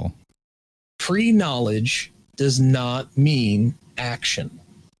possible. the thing. Pre-knowledge does not mean action.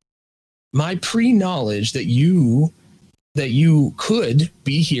 My pre-knowledge that you could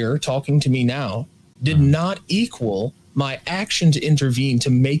be here talking to me now did not equal my action to intervene to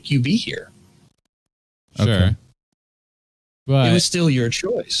make you be here. Sure. Okay. But it was still your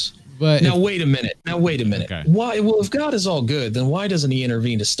choice. But now wait a minute. Okay. Why? Well, if God is all good, then why doesn't he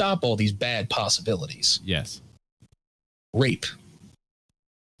intervene to stop all these bad possibilities? Yes. Rape.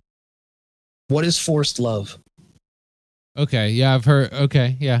 What is forced love? Okay. Yeah, I've heard.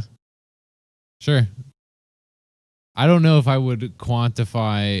 Okay. Yeah. Sure. I don't know if I would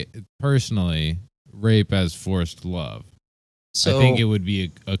quantify personally rape as forced love. So I think it would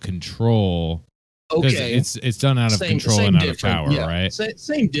be a control. Okay, it's done out of control and out of power, right?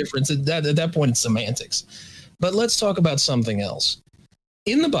 Same difference. At that point, it's semantics. But let's talk about something else.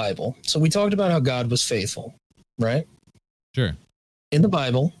 In the Bible, so we talked about how God was faithful, right? Sure. In the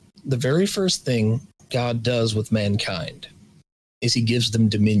Bible, the very first thing God does with mankind is he gives them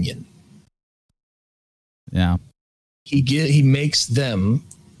dominion. Yeah. He makes them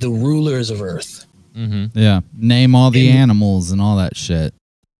the rulers of earth. Mm-hmm. Yeah. Name all the animals and all that shit.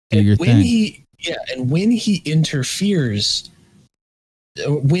 Do your thing. And when he interferes,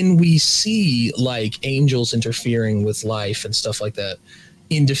 when we see like angels interfering with life and stuff like that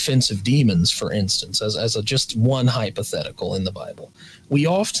in defense of demons, for instance, as just one hypothetical in the Bible, we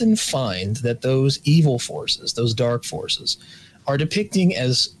often find that those evil forces, those dark forces, are depicting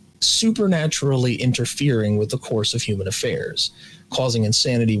as supernaturally interfering with the course of human affairs, causing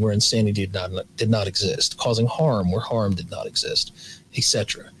insanity where insanity did not exist, causing harm where harm did not exist,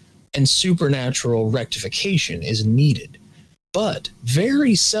 etc. And supernatural rectification is needed. But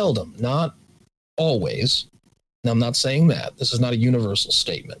very seldom, not always, now I'm not saying that, this is not a universal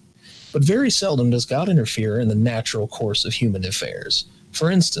statement, but very seldom does God interfere in the natural course of human affairs.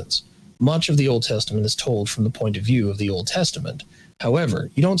 For instance, much of the Old Testament is told from the point of view of the Old Testament. However,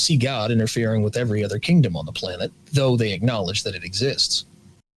 you don't see God interfering with every other kingdom on the planet, though they acknowledge that it exists.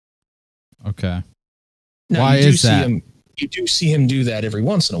 Okay. Now, Why is that? You do see him do that every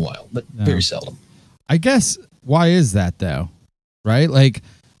once in a while, but very seldom. I guess, why is that though? Right? Like,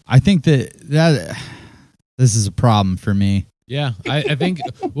 I think that this is a problem for me. Yeah, I think.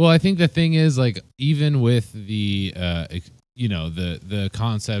 Well, I think the thing is, like, even with the the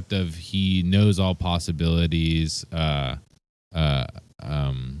concept of he knows all possibilities,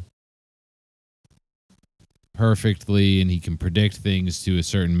 perfectly and he can predict things to a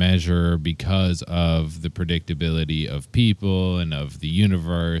certain measure because of the predictability of people and of the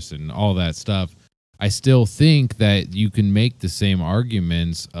universe and all that stuff, I still think that you can make the same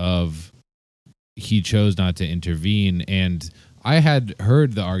arguments of he chose not to intervene. And I had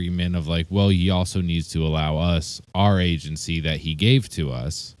heard the argument of like, well, he also needs to allow us our agency that he gave to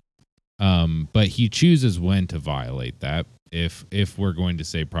us. But he chooses when to violate that if we're going to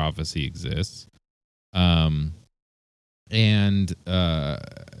say prophecy exists.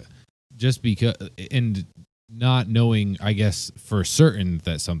 Just because, and not knowing, I guess, for certain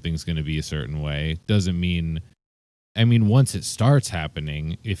that something's going to be a certain way doesn't mean, I mean, once it starts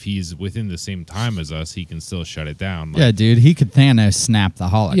happening, if he's within the same time as us, he can still shut it down. Like, yeah, dude, he could Thanos snap the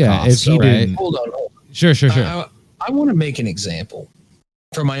Holocaust. Yeah, if he didn't. Hold on. Sure. I want to make an example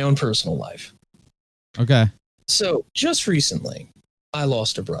from my own personal life. Okay. So just recently, I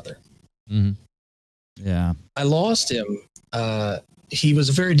lost a brother. Mm-hmm. Yeah. I lost him. He was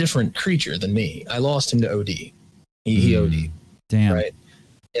a very different creature than me. I lost him to OD. He OD'd. Damn. Right.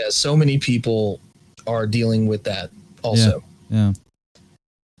 Yeah. So many people are dealing with that also. Yeah.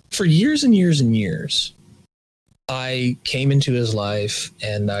 For years and years and years, I came into his life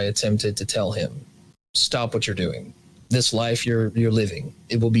and I attempted to tell him, stop what you're doing. This life you're living,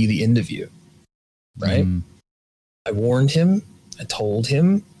 it will be the end of you. Right. I warned him. I told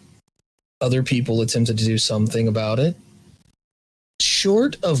him. Other people attempted to do something about it.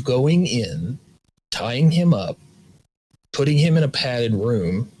 Short of going in, tying him up, putting him in a padded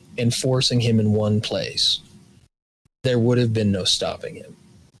room, and forcing him in one place, there would have been no stopping him.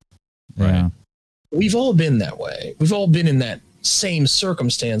 Yeah. Right? We've all been that way. We've all been in that same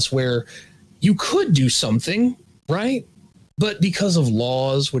circumstance where you could do something, right? But because of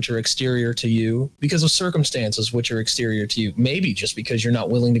laws which are exterior to you, because of circumstances which are exterior to you, maybe just because you're not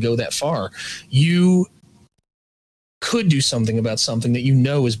willing to go that far, you could do something about something that you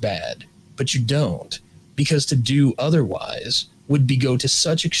know is bad, but you don't, because to do otherwise would be go to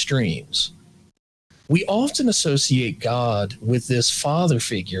such extremes. We often associate God with this father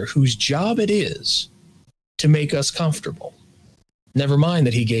figure whose job it is to make us comfortable. Never mind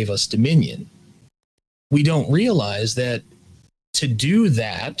that he gave us dominion. We don't realize that to do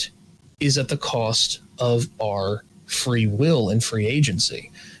that is at the cost of our free will and free agency,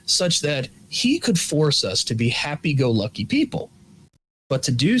 such that he could force us to be happy-go-lucky people. But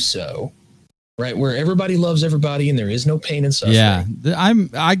to do so, right, where everybody loves everybody and there is no pain and suffering. Yeah,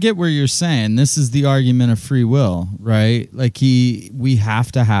 I get where you're saying. This is the argument of free will, right? Like we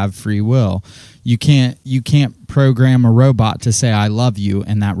have to have free will. You can't program a robot to say I love you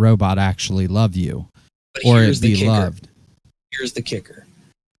and that robot actually love you, but or it be loved. Here's the kicker.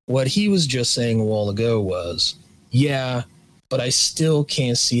 What he was just saying a while ago was, yeah, but I still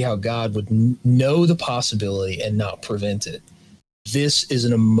can't see how God would know the possibility and not prevent it. This is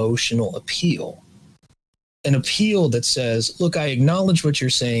an emotional appeal. An appeal that says, look, I acknowledge what you're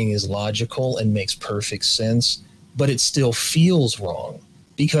saying is logical and makes perfect sense, but it still feels wrong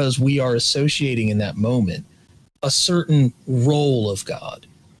because we are associating in that moment a certain role of God,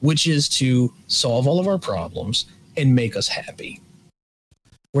 which is to solve all of our problems and make us happy.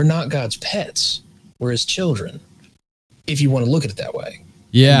 We're not God's pets. We're his children, if you want to look at it that way.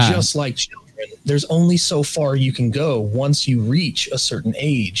 Yeah. And just like children, there's only so far you can go once you reach a certain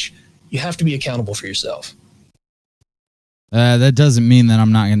age. You have to be accountable for yourself. That doesn't mean that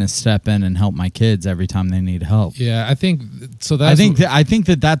I'm not going to step in and help my kids every time they need help. Yeah, I think so. I think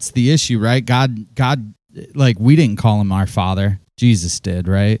that that's the issue, right? God, like we didn't call him our father. Jesus did,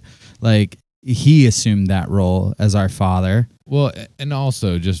 right? Like he assumed that role as our father. Well, and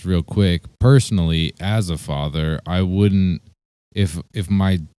also just real quick, personally, as a father, I wouldn't, if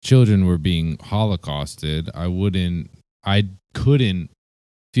my children were being Holocausted, I couldn't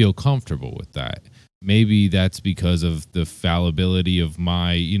feel comfortable with that. Maybe that's because of the fallibility of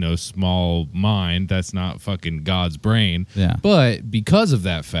my, small mind. That's not fucking God's brain. Yeah. But because of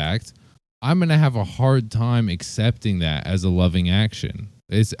that fact, I'm going to have a hard time accepting that as a loving action.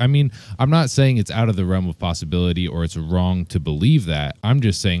 I'm not saying it's out of the realm of possibility or it's wrong to believe that. I'm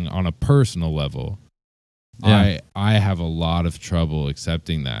just saying on a personal level, I have a lot of trouble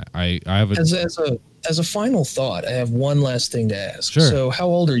accepting that. I have as a final thought, I have one last thing to ask. Sure. So how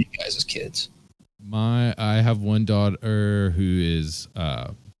old are you guys as kids? I have one daughter who is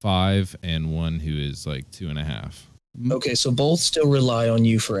 5 and one who is like 2.5. Okay, so both still rely on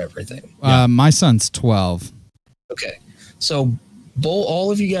you for everything. My son's 12. Okay, so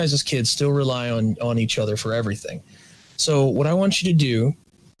all of you guys as kids still rely on each other for everything. So what I want you to do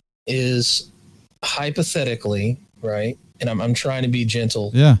is hypothetically, right? And I'm trying to be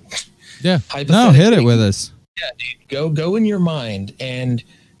gentle. Yeah. No, hit it with us. Yeah, dude, go in your mind, and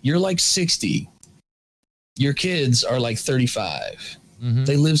you're like 60. Your kids are like 35. Mhm.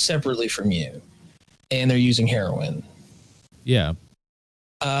 They live separately from you, and they're using heroin. Yeah.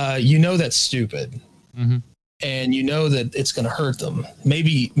 You know that's stupid, Mm-hmm. and you know that it's going to hurt them.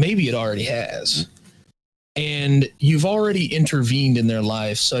 Maybe it already has, and you've already intervened in their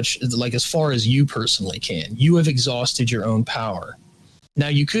life, such like as far as you personally can. You have exhausted your own power. Now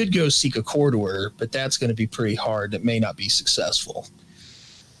you could go seek a court order, but that's going to be pretty hard. It may not be successful.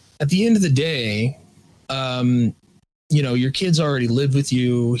 At the end of the day, your kids already lived with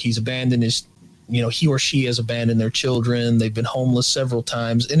you. He's abandoned his, he or she has abandoned their children. They've been homeless several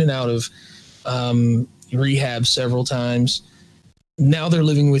times, in and out of rehab several times. Now they're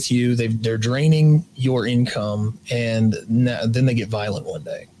living with you. They're draining your income, and then they get violent one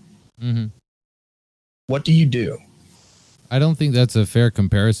day. Mm-hmm. What do you do? I don't think that's a fair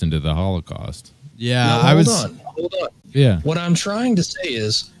comparison to the Holocaust. Yeah, no, hold on. Yeah. What I'm trying to say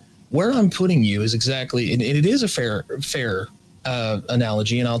is, where I'm putting you is exactly, and it is a fair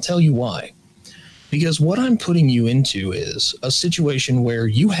analogy, and I'll tell you why. Because what I'm putting you into is a situation where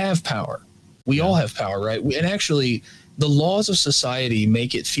you have power. We all have power, right? And actually, the laws of society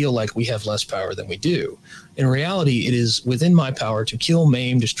make it feel like we have less power than we do. In reality, it is within my power to kill,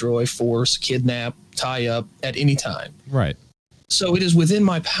 maim, destroy, force, kidnap, tie up at any time. Right. So it is within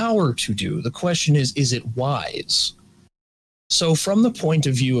my power to do. The question is it wise? So from the point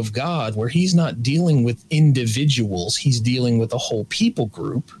of view of God, where he's not dealing with individuals, he's dealing with a whole people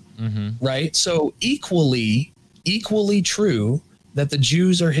group, right? So equally true that the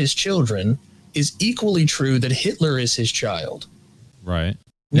Jews are his children is equally true that Hitler is his child. Right.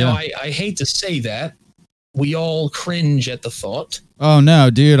 Now, I hate to say that. We all cringe at the thought. Oh no,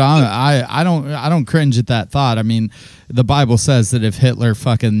 dude! I don't cringe at that thought. I mean, the Bible says that if Hitler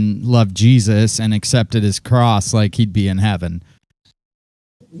fucking loved Jesus and accepted his cross, like he'd be in heaven.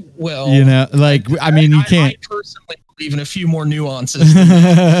 Well, I mean, you can't. I personally believe in a few more nuances.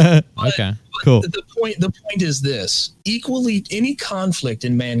 Okay, cool. The point is this: equally, any conflict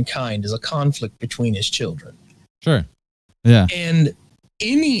in mankind is a conflict between his children. Sure. Yeah. And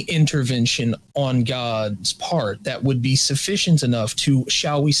any intervention on God's part that would be sufficient enough to,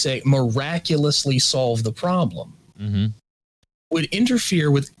 shall we say, miraculously solve the problem would interfere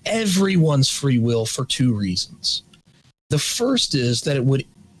with everyone's free will for two reasons. The first is that it would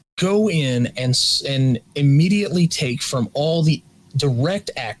go in and immediately take from all the direct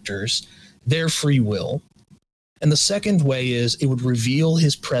actors their free will. And the second way is it would reveal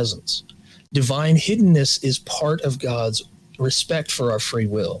his presence. Divine hiddenness is part of God's respect for our free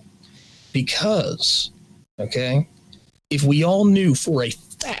will, because if we all knew for a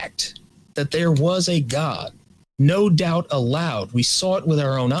fact that there was a God, no doubt allowed, we saw it with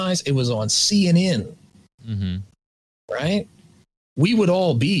our own eyes, it was on CNN, right? We would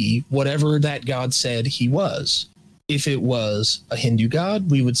all be whatever that God said he was. If it was a Hindu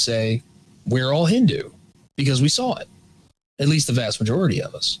God, we would say we're all Hindu because we saw it, at least the vast majority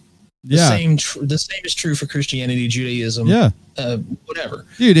of us. The same is true for Christianity, Judaism, whatever.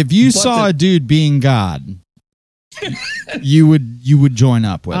 Dude, if you saw a dude being God, you would join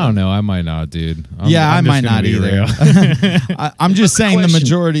up with him. I don't know. I might not, dude. I might not either. I'm just saying the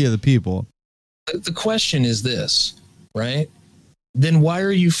majority of the people. The question is this, right? Then why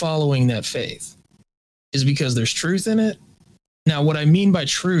are you following that faith? Is it because there's truth in it? Now, what I mean by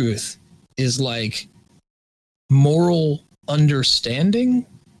truth is like moral understanding.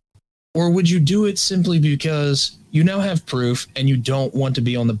 Or would you do it simply because you now have proof and you don't want to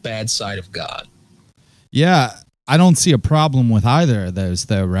be on the bad side of God? Yeah, I don't see a problem with either of those,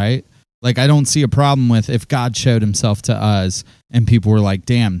 though, right? Like, I don't see a problem with if God showed himself to us and people were like,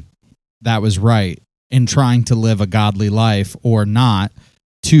 damn, that was right, in trying to live a godly life or not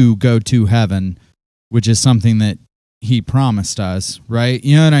to go to heaven, which is something that he promised us, right?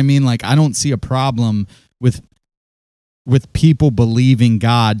 You know what I mean? Like, I don't see a problem with people believing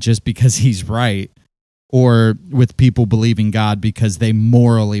God just because he's right, or with people believing God because they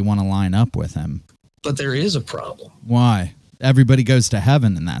morally want to line up with him. But there is a problem. Why? Everybody goes to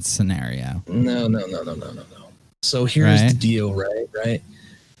heaven in that scenario. No. So here's the deal, right?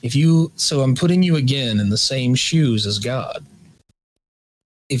 So I'm putting you again in the same shoes as God.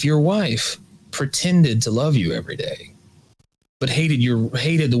 If your wife pretended to love you every day, but hated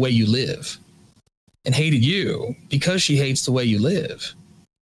the way you live, and hated you because she hates the way you live,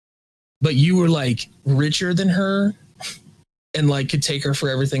 but you were like richer than her and like could take her for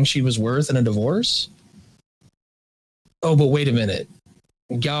everything she was worth in a divorce. Oh, but wait a minute.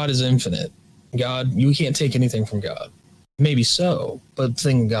 God is infinite. God, you can't take anything from God. Maybe so, but the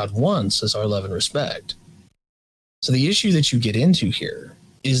thing God wants is our love and respect. So the issue that you get into here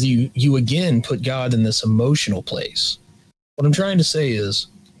is you again put God in this emotional place. What I'm trying to say is,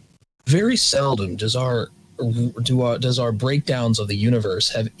 very seldom does our breakdowns of the universe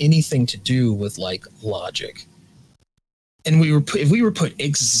have anything to do with like logic. And if we were put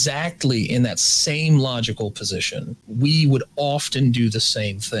exactly in that same logical position, we would often do the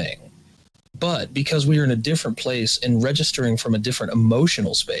same thing. But because we are in a different place and registering from a different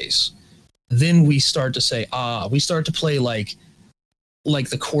emotional space, then we start to say, we start to play like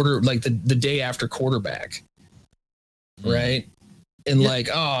the day after quarterback, right? And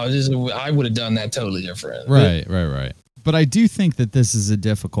I would have done that totally different. Right. But I do think that this is a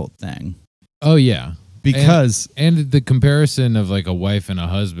difficult thing. Oh, yeah. Because and the comparison of like a wife and a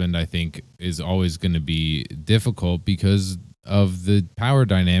husband, I think, is always going to be difficult because of the power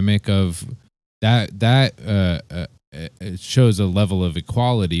dynamic of that. It shows a level of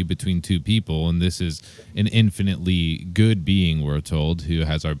equality between two people, and this is an infinitely good being, we're told, who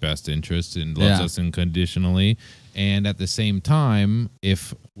has our best interests and loves us unconditionally. And at the same time,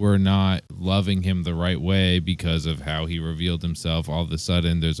 if we're not loving him the right way because of how he revealed himself, all of a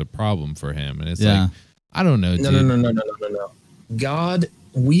sudden there's a problem for him. And it's like, I don't know. No. God,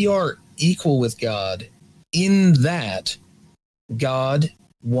 we are equal with God in that God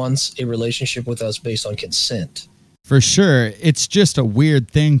wants a relationship with us based on consent. For sure. It's just a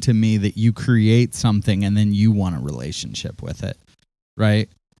weird thing to me that you create something and then you want a relationship with it, right?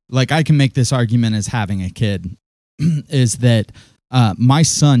 Like I can make this argument as having a kid is that my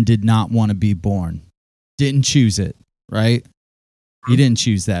son did not want to be born. Didn't choose it, right? He didn't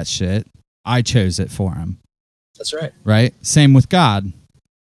choose that shit. I chose it for him. That's right. Right? Same with God.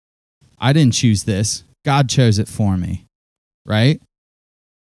 I didn't choose this. God chose it for me, right?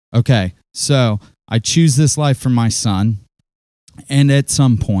 Okay, so I choose this life for my son, and at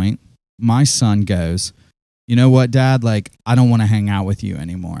some point, my son goes, you know what, Dad? Like, I don't want to hang out with you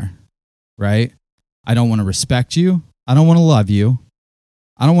anymore, right? I don't want to respect you. I don't want to love you.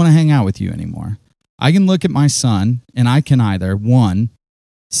 I don't want to hang out with you anymore. I can look at my son, and I can either, one,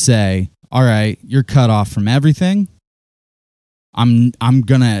 say, all right, you're cut off from everything. I'm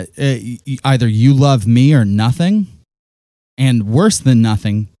gonna either you love me or nothing, and worse than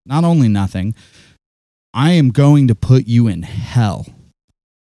nothing, not only nothing, I am going to put you in hell,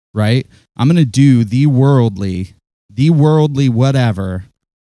 right? I'm going to do the worldly whatever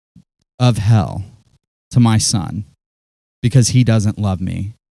of hell to my son because he doesn't love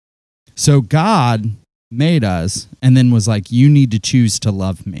me. So God made us and then was like, you need to choose to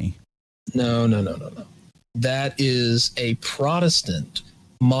love me. No. That is a Protestant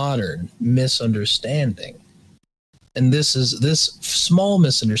modern misunderstanding. And this small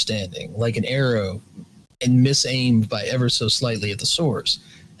misunderstanding, like an arrow and misaimed by ever so slightly at the source,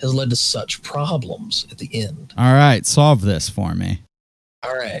 has led to such problems at the end. All right, solve this for me.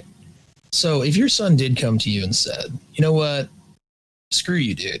 All right. So if your son did come to you and said, you know what, screw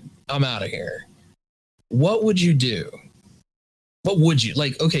you, dude, I'm out of here, what would you do? What would you,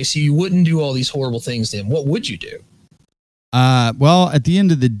 like, okay, so you wouldn't do all these horrible things to him. What would you do? Well, at the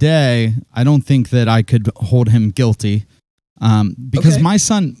end of the day, I don't think that I could hold him guilty because my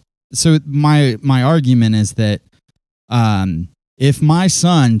son. So my argument is that if my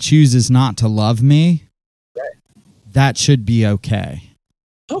son chooses not to love me, right, that should be okay.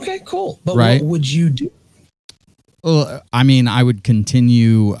 Okay, cool. But right? What would you do? Well, I mean, I would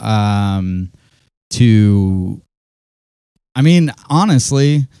continue to. I mean,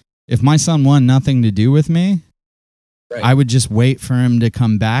 honestly, if my son wanted nothing to do with me, right, I would just wait for him to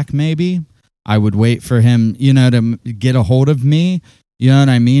come back, maybe. I would wait for him, to get a hold of me. You know what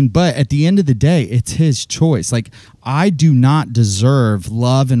I mean? But at the end of the day, it's his choice. Like, I do not deserve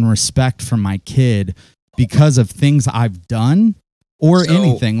love and respect from my kid because of things I've done or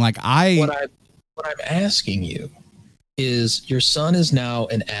anything. Like, What I'm asking you is, your son is now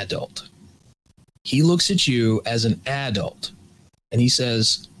an adult. He looks at you as an adult and he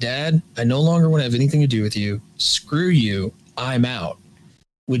says, Dad, I no longer want to have anything to do with you. Screw you. I'm out.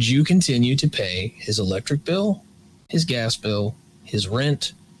 Would you continue to pay his electric bill, his gas bill, his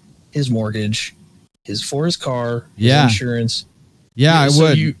rent, his mortgage, his car, his insurance? Yeah, I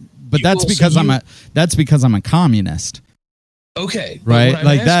would. But that's because I'm a communist. Okay. Right?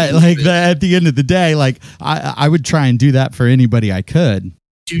 Like that, at the end of the day, like I would try and do that for anybody I could.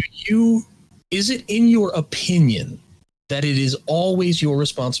 Is it in your opinion that it is always your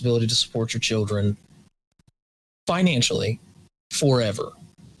responsibility to support your children financially forever?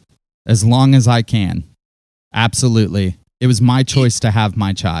 As long as I can. Absolutely. It was my choice to have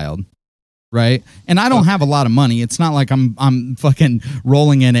my child. right? And I don't have a lot of money. It's not like I'm fucking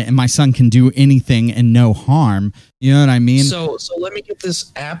rolling in it and my son can do anything and no harm. You know what I mean? So let me get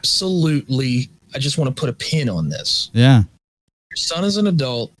this absolutely. I just want to put a pin on this. Yeah. Your son is an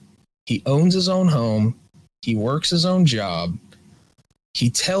adult. He owns his own home. He works his own job. He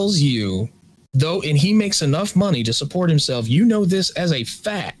tells you, though, and he makes enough money to support himself. You know this as a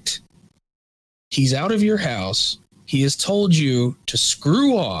fact. He's out of your house. He has told you to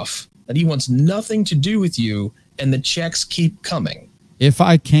screw off, that he wants nothing to do with you, and the checks keep coming. If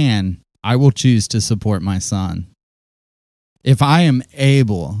I can, I will choose to support my son. If I am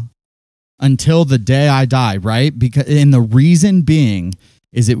able, until the day I die, right? And the reason being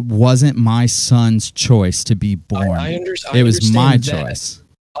is it wasn't my son's choice to be born. It was my choice.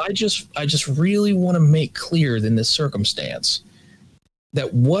 I just really want to make clear in this circumstance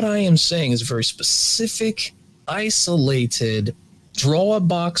that what I am saying is a very specific, isolated, draw a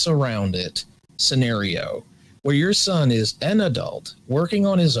box around it scenario where your son is an adult, working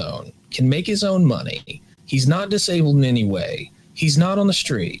on his own, can make his own money. He's not disabled in any way. He's not on the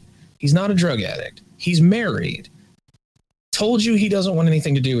street. He's not a drug addict. He's married. Told you he doesn't want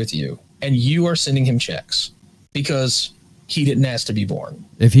anything to do with you, and you are sending him checks because he didn't ask to be born.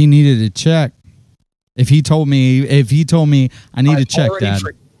 If he needed a check, if he told me I need a check, Dad.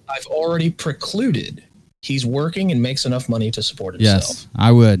 I've already precluded. He's working and makes enough money to support himself. Yes,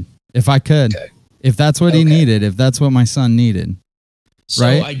 I would. If I could. Okay. If that's what he needed, if that's what my son needed. So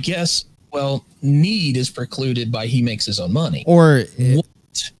right? I guess, need is precluded by he makes his own money. Or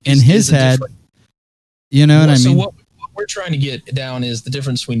in his head, you know what I mean? So what we're trying to get down is the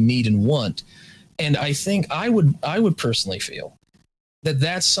difference between need and want. And I think I would personally feel that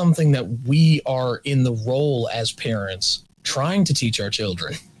that's something that we are in the role as parents trying to teach our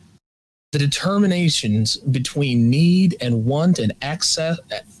children. The determinations between need and want and excess,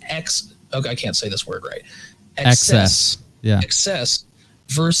 I can't say this word right. Excess. Yeah. Excess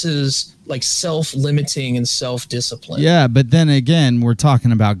versus like self-limiting and self-discipline. Yeah, but then again, we're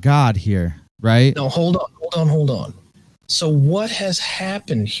talking about God here, right? No, hold on. So what has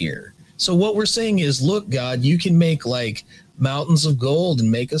happened here? So what we're saying is, look, God, you can make like mountains of gold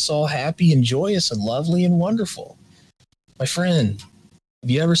and make us all happy and joyous and lovely and wonderful. My friend, have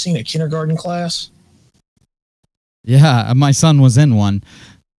you ever seen a kindergarten class? Yeah, my son was in one.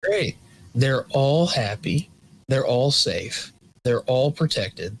 Great. They're all happy. They're all safe. They're all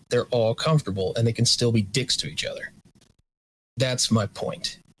protected. They're all comfortable, and they can still be dicks to each other. That's my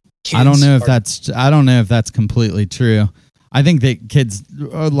point. I don't know if that's completely true. I think that kids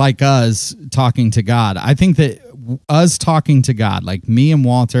like us talking to God, I think that us talking to God, like me and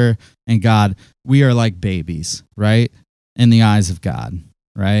Walter and God, we are like babies, right? In the eyes of God,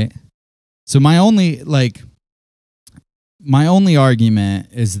 right? So my only argument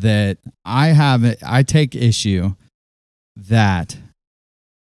is that I take issue that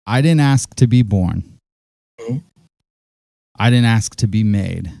I didn't ask to be born. Mm-hmm. I didn't ask to be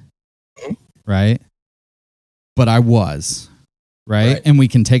made. Mm-hmm. Right? But I was, right? And we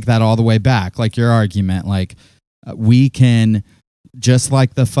can take that all the way back, like your argument. Like, we can, just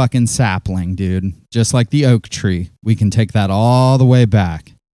like the fucking sapling, dude, just like the oak tree, we can take that all the way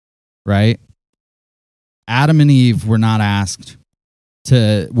back, right? Adam and Eve were not asked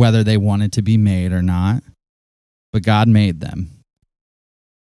to whether they wanted to be made or not, but God made them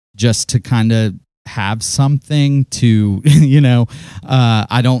just to kind of have something to,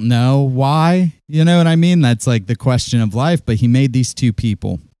 I don't know why, you know what I mean? That's like the question of life, but he made these two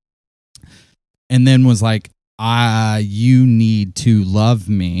people and then was like, you need to love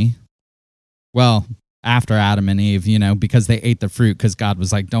me. Well, after Adam and Eve, because they ate the fruit, because God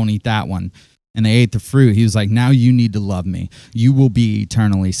was like, don't eat that one. And they ate the fruit. He was like, now you need to love me. You will be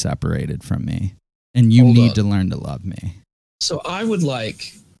eternally separated from me. And you need to learn to love me. So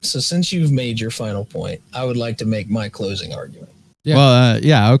since you've made your final point, I would like to make my closing argument. Yeah. Well,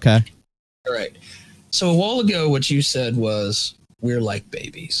 yeah, okay. All right. So a while ago, what you said was, we're like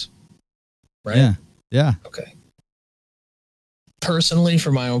babies. Right? Yeah. Yeah. Okay. Personally,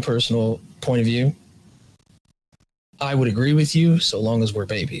 from my own personal point of view, I would agree with you so long as we're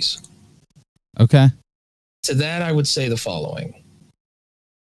babies. Okay. To that, I would say the following.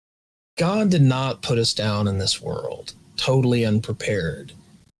 God did not put us down in this world totally unprepared,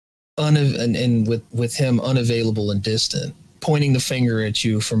 and with him unavailable and distant, pointing the finger at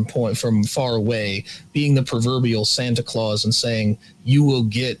you from far away, being the proverbial Santa Claus and saying, you will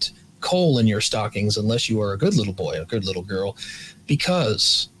get coal in your stockings unless you are a good little boy, a good little girl.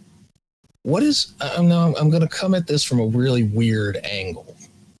 Because I'm going to come at this from a really weird angle.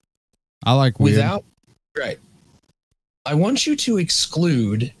 I like weird. Right. I want you to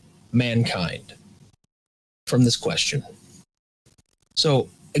exclude mankind from this question. So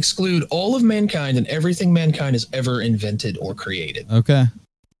exclude all of mankind and everything mankind has ever invented or created. Okay.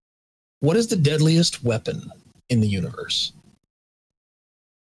 What is the deadliest weapon in the universe?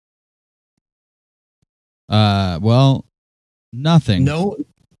 Well, nothing. No,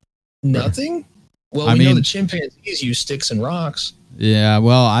 nothing? Well, I we know mean- the chimpanzees use sticks and rocks. Yeah,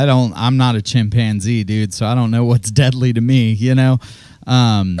 well, I'm not a chimpanzee, dude, so I don't know what's deadly to me, you know?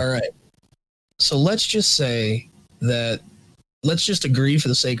 All right. So let's just say that, let's just agree for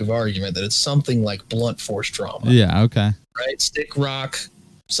the sake of argument that it's something like blunt force trauma. Yeah, okay. Right? Stick, rock,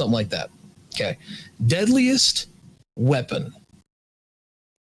 something like that. Okay. Deadliest weapon.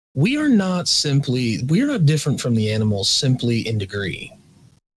 We are not different from the animals simply in degree.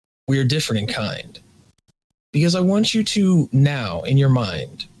 We are different in kind. Because I want you to now, in your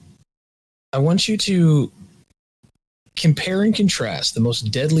mind, I want you to compare and contrast the most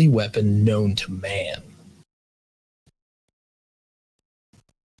deadly weapon known to man.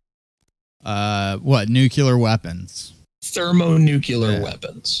 What? Nuclear weapons. Thermonuclear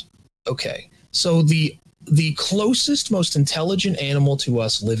weapons. Okay. So the closest, most intelligent animal to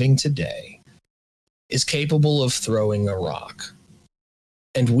us living today is capable of throwing a rock.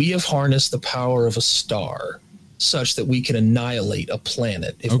 And we have harnessed the power of a star such that we can annihilate a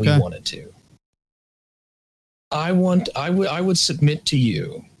planet if we wanted to. I would submit to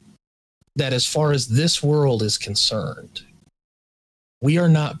you that as far as this world is concerned, we are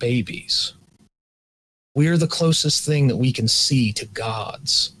not babies. We are the closest thing that we can see to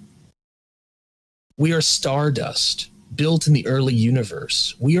gods. We are stardust built in the early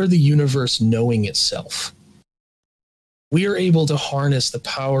universe. We are the universe knowing itself. We are able to harness the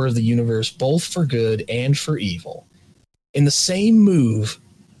power of the universe both for good and for evil. In the same move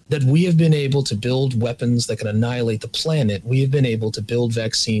that we have been able to build weapons that can annihilate the planet, we have been able to build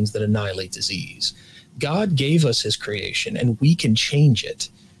vaccines that annihilate disease. God gave us his creation, and we can change it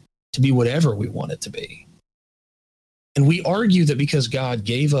to be whatever we want it to be. And we argue that because God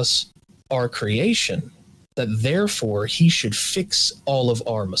gave us our creation, that therefore he should fix all of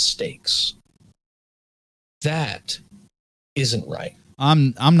our mistakes. That isn't right.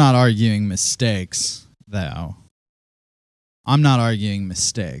 I'm not arguing mistakes, though. I'm not arguing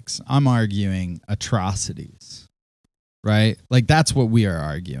mistakes. I'm arguing atrocities. Right? Like that's what we are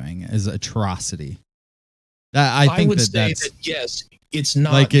arguing is atrocity. That I would that say that's, that yes, it's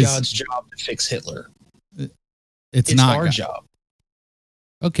not like God's job to fix Hitler. It's It's not our God. job.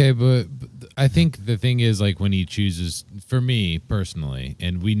 Okay, but I think the thing is, like, when he chooses, for me personally,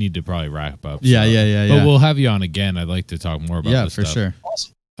 and we need to probably wrap up. Yeah. But we'll have you on again. I'd like to talk more about this for stuff. sure.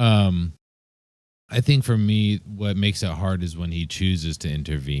 Awesome. I think for me, what makes it hard is when he chooses to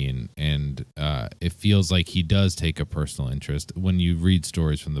intervene, and it feels like he does take a personal interest. When you read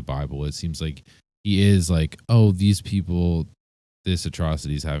stories from the Bible, it seems like he is like, oh, these people, this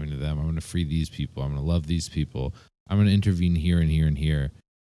atrocity is happening to them. I'm going to free these people. I'm going to love these people. I'm going to intervene here and here and here.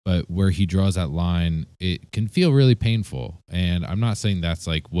 But where he draws that line, it can feel really painful. And I'm not saying that's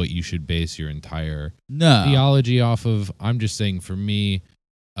like what you should base your entire theology off of. I'm just saying for me,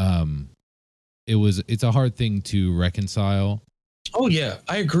 it's a hard thing to reconcile. Oh yeah,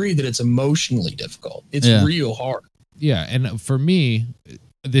 I agree that it's emotionally difficult. It's real hard. Yeah, and for me,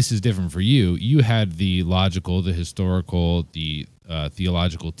 this is different for you. You had the logical, the historical, the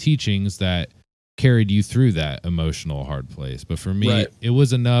theological teachings that carried you through that emotional hard place. But for me, it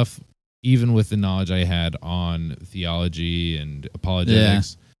was enough, even with the knowledge I had on theology and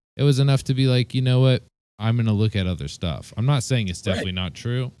apologetics, it was enough to be like, you know what? I'm going to look at other stuff. I'm not saying it's definitely not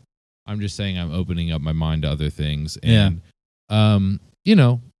true. I'm just saying I'm opening up my mind to other things. And, you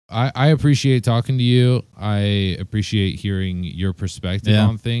know, I appreciate talking to you. I appreciate hearing your perspective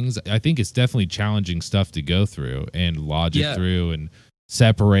on things. I think it's definitely challenging stuff to go through and logic through and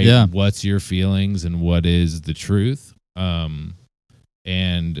separate what's your feelings and what is the truth. And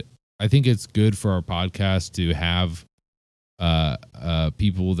I think it's good for our podcast to have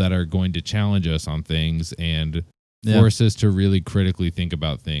people that are going to challenge us on things and force us to really critically think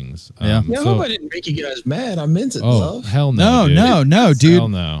about things. I hope I didn't make you guys mad. I meant it, love. Hell no, no, dude. Hell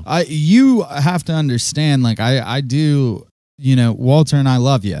no. You have to understand, like I do, you know, Walter and I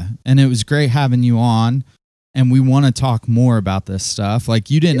love you, and it was great having you on. And we want to talk more about this stuff.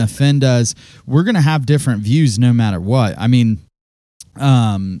 Like you didn't offend us. We're going to have different views no matter what. I mean,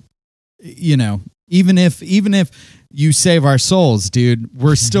 you know, even if you save our souls, dude,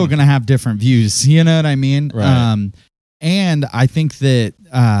 we're still going to have different views. You know what I mean? Right. And I think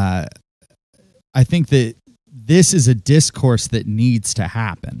that this is a discourse that needs to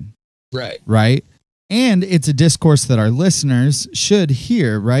happen. Right. Right. And it's a discourse that our listeners should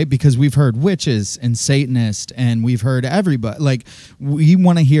hear, right? Because we've heard witches and Satanists, and we've heard everybody. Like, we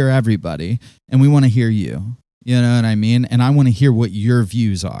want to hear everybody, and we want to hear you. You know what I mean? And I want to hear what your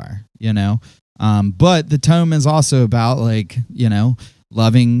views are, you know? But the tome is also about, like, you know,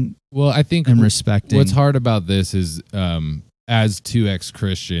 loving I think and respecting. What's hard about this is, as two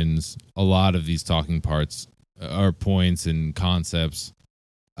ex-Christians, a lot of these talking parts or points and concepts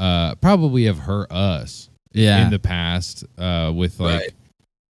probably have hurt us in the past with like,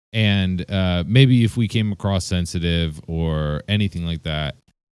 and maybe if we came across sensitive or anything like that,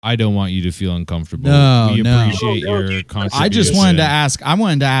 I don't want you to feel uncomfortable. We appreciate your contribution. I just wanted to ask. I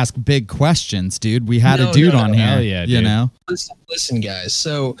wanted to ask big questions, dude. We had a dude on here. Hell yeah, you dude. know. Listen, guys.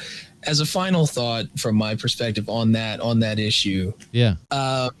 So, as a final thought from my perspective on that issue,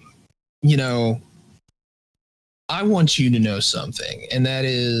 you know, I want you to know something, and that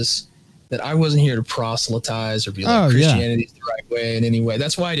is that I wasn't here to proselytize or be like Christianity's the right way in any way.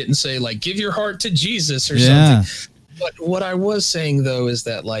 That's why I didn't say like give your heart to Jesus or something. But what I was saying though is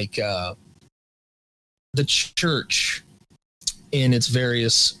that like the church in its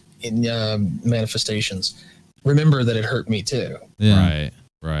various manifestations, remember that it hurt me too.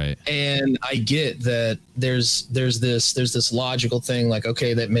 Right. And I get that there's this logical thing like,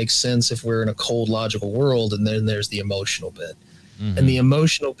 okay, that makes sense if we're in a cold logical world, and then there's the emotional bit. Mm-hmm. And the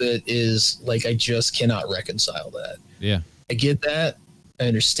emotional bit is like, I just cannot reconcile that. Yeah. I get that. I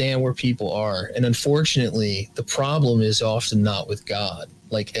understand where people are. And unfortunately, the problem is often not with God,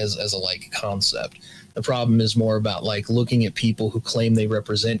 like as a like concept. The problem is more about like looking at people who claim they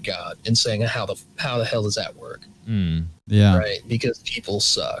represent God and saying, how the hell does that work? Yeah. Right. Because people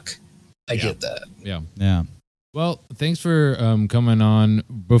suck. I get that. Yeah. Well, thanks for coming on.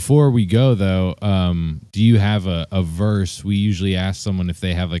 Before we go, though, do you have a verse? We usually ask someone if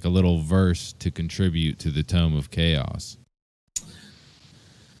they have like a little verse to contribute to the Tome of Chaos.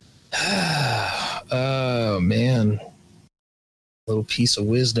 Oh, man. Little piece of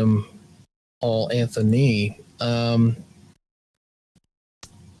wisdom, all Anthony.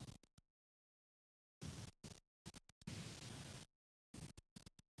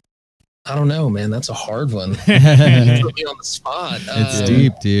 I don't know, man. That's a hard one. You put me on the spot. It's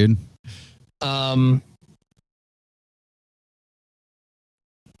deep, dude.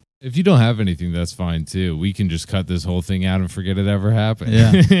 If you don't have anything, that's fine too. We can just cut this whole thing out and forget it ever happened.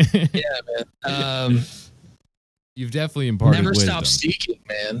 Yeah. Yeah, man. You've definitely imparted never wisdom. Stop seeking,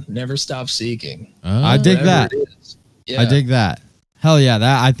 man. Never stop seeking. I dig that. Yeah. I dig that. Hell yeah.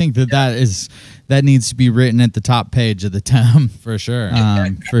 I think that needs to be written at the top page of the tome. For sure.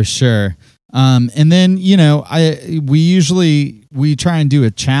 For sure. And then, you know, we try and do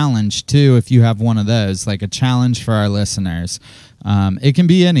a challenge too. If you have one of those, like a challenge for our listeners, it can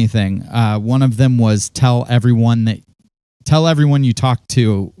be anything. One of them was tell everyone you talk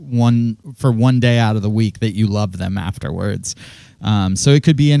to for one day out of the week that you love them afterwards. So it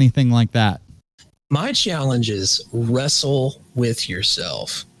could be anything like that. My challenge is wrestle with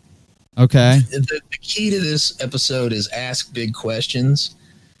yourself. Okay. The key to this episode is ask big questions.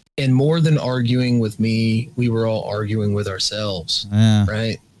 And more than arguing with me, we were all arguing with ourselves. Yeah.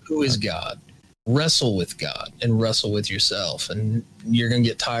 Right? Who is God? Wrestle with God and wrestle with yourself. And you're going to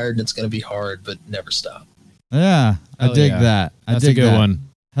get tired and it's going to be hard, but never stop. Yeah. I dig that. That's a good one.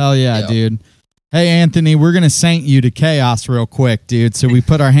 Hell yeah, dude. Hey, Anthony, we're going to saint you to chaos real quick, dude. So we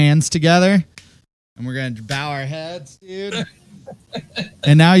put our hands together and we're going to bow our heads, dude.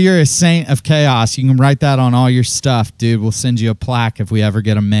 And now you're a saint of chaos. You can write that on all your stuff, dude. We'll send you a plaque if we ever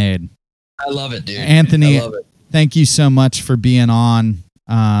get them made. I love it, dude. Anthony, thank you so much for being on.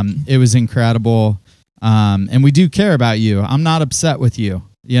 It was incredible. And we do care about you. I'm not upset with you.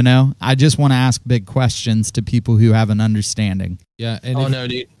 You know, I just want to ask big questions to people who have an understanding. Yeah. And no,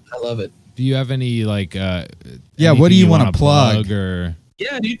 dude. I love it. Do you have any like, what do you want to plug? Or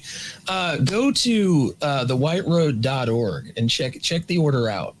yeah, dude. Go to thewhiteroad.org and check the order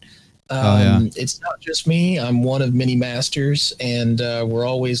out. It's not just me. I'm one of many masters, and we're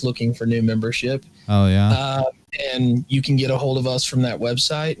always looking for new membership. Oh, yeah. And you can get a hold of us from that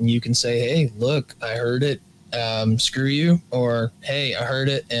website, and you can say, hey, look, I heard it. Screw you. Or, hey, I heard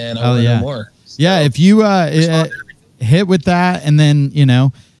it, and I want to know more. So, yeah, if you hit with that, and then, you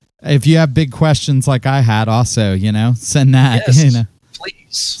know, if you have big questions like I had also, you know, send that. Yes. You know.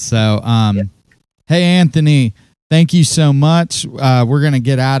 Please. So, Hey, Anthony, thank you so much. We're going to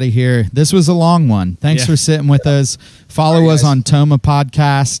get out of here. This was a long one. Thanks for sitting with us. Follow us on Toma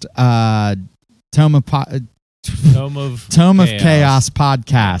Podcast, Tome of Chaos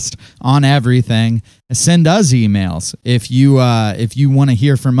podcast on everything. Send us emails if you want to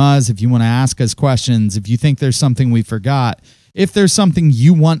hear from us, if you want to ask us questions, if you think there's something we forgot, if there's something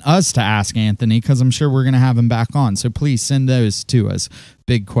you want us to ask Anthony, because I'm sure we're going to have him back on. So please send those to us,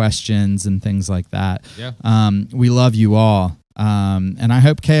 big questions and things like that. Yeah. We love you all, and I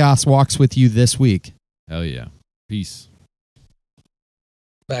hope chaos walks with you this week. Hell yeah. Peace.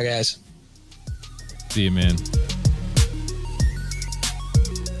 Bye, guys. See you, man.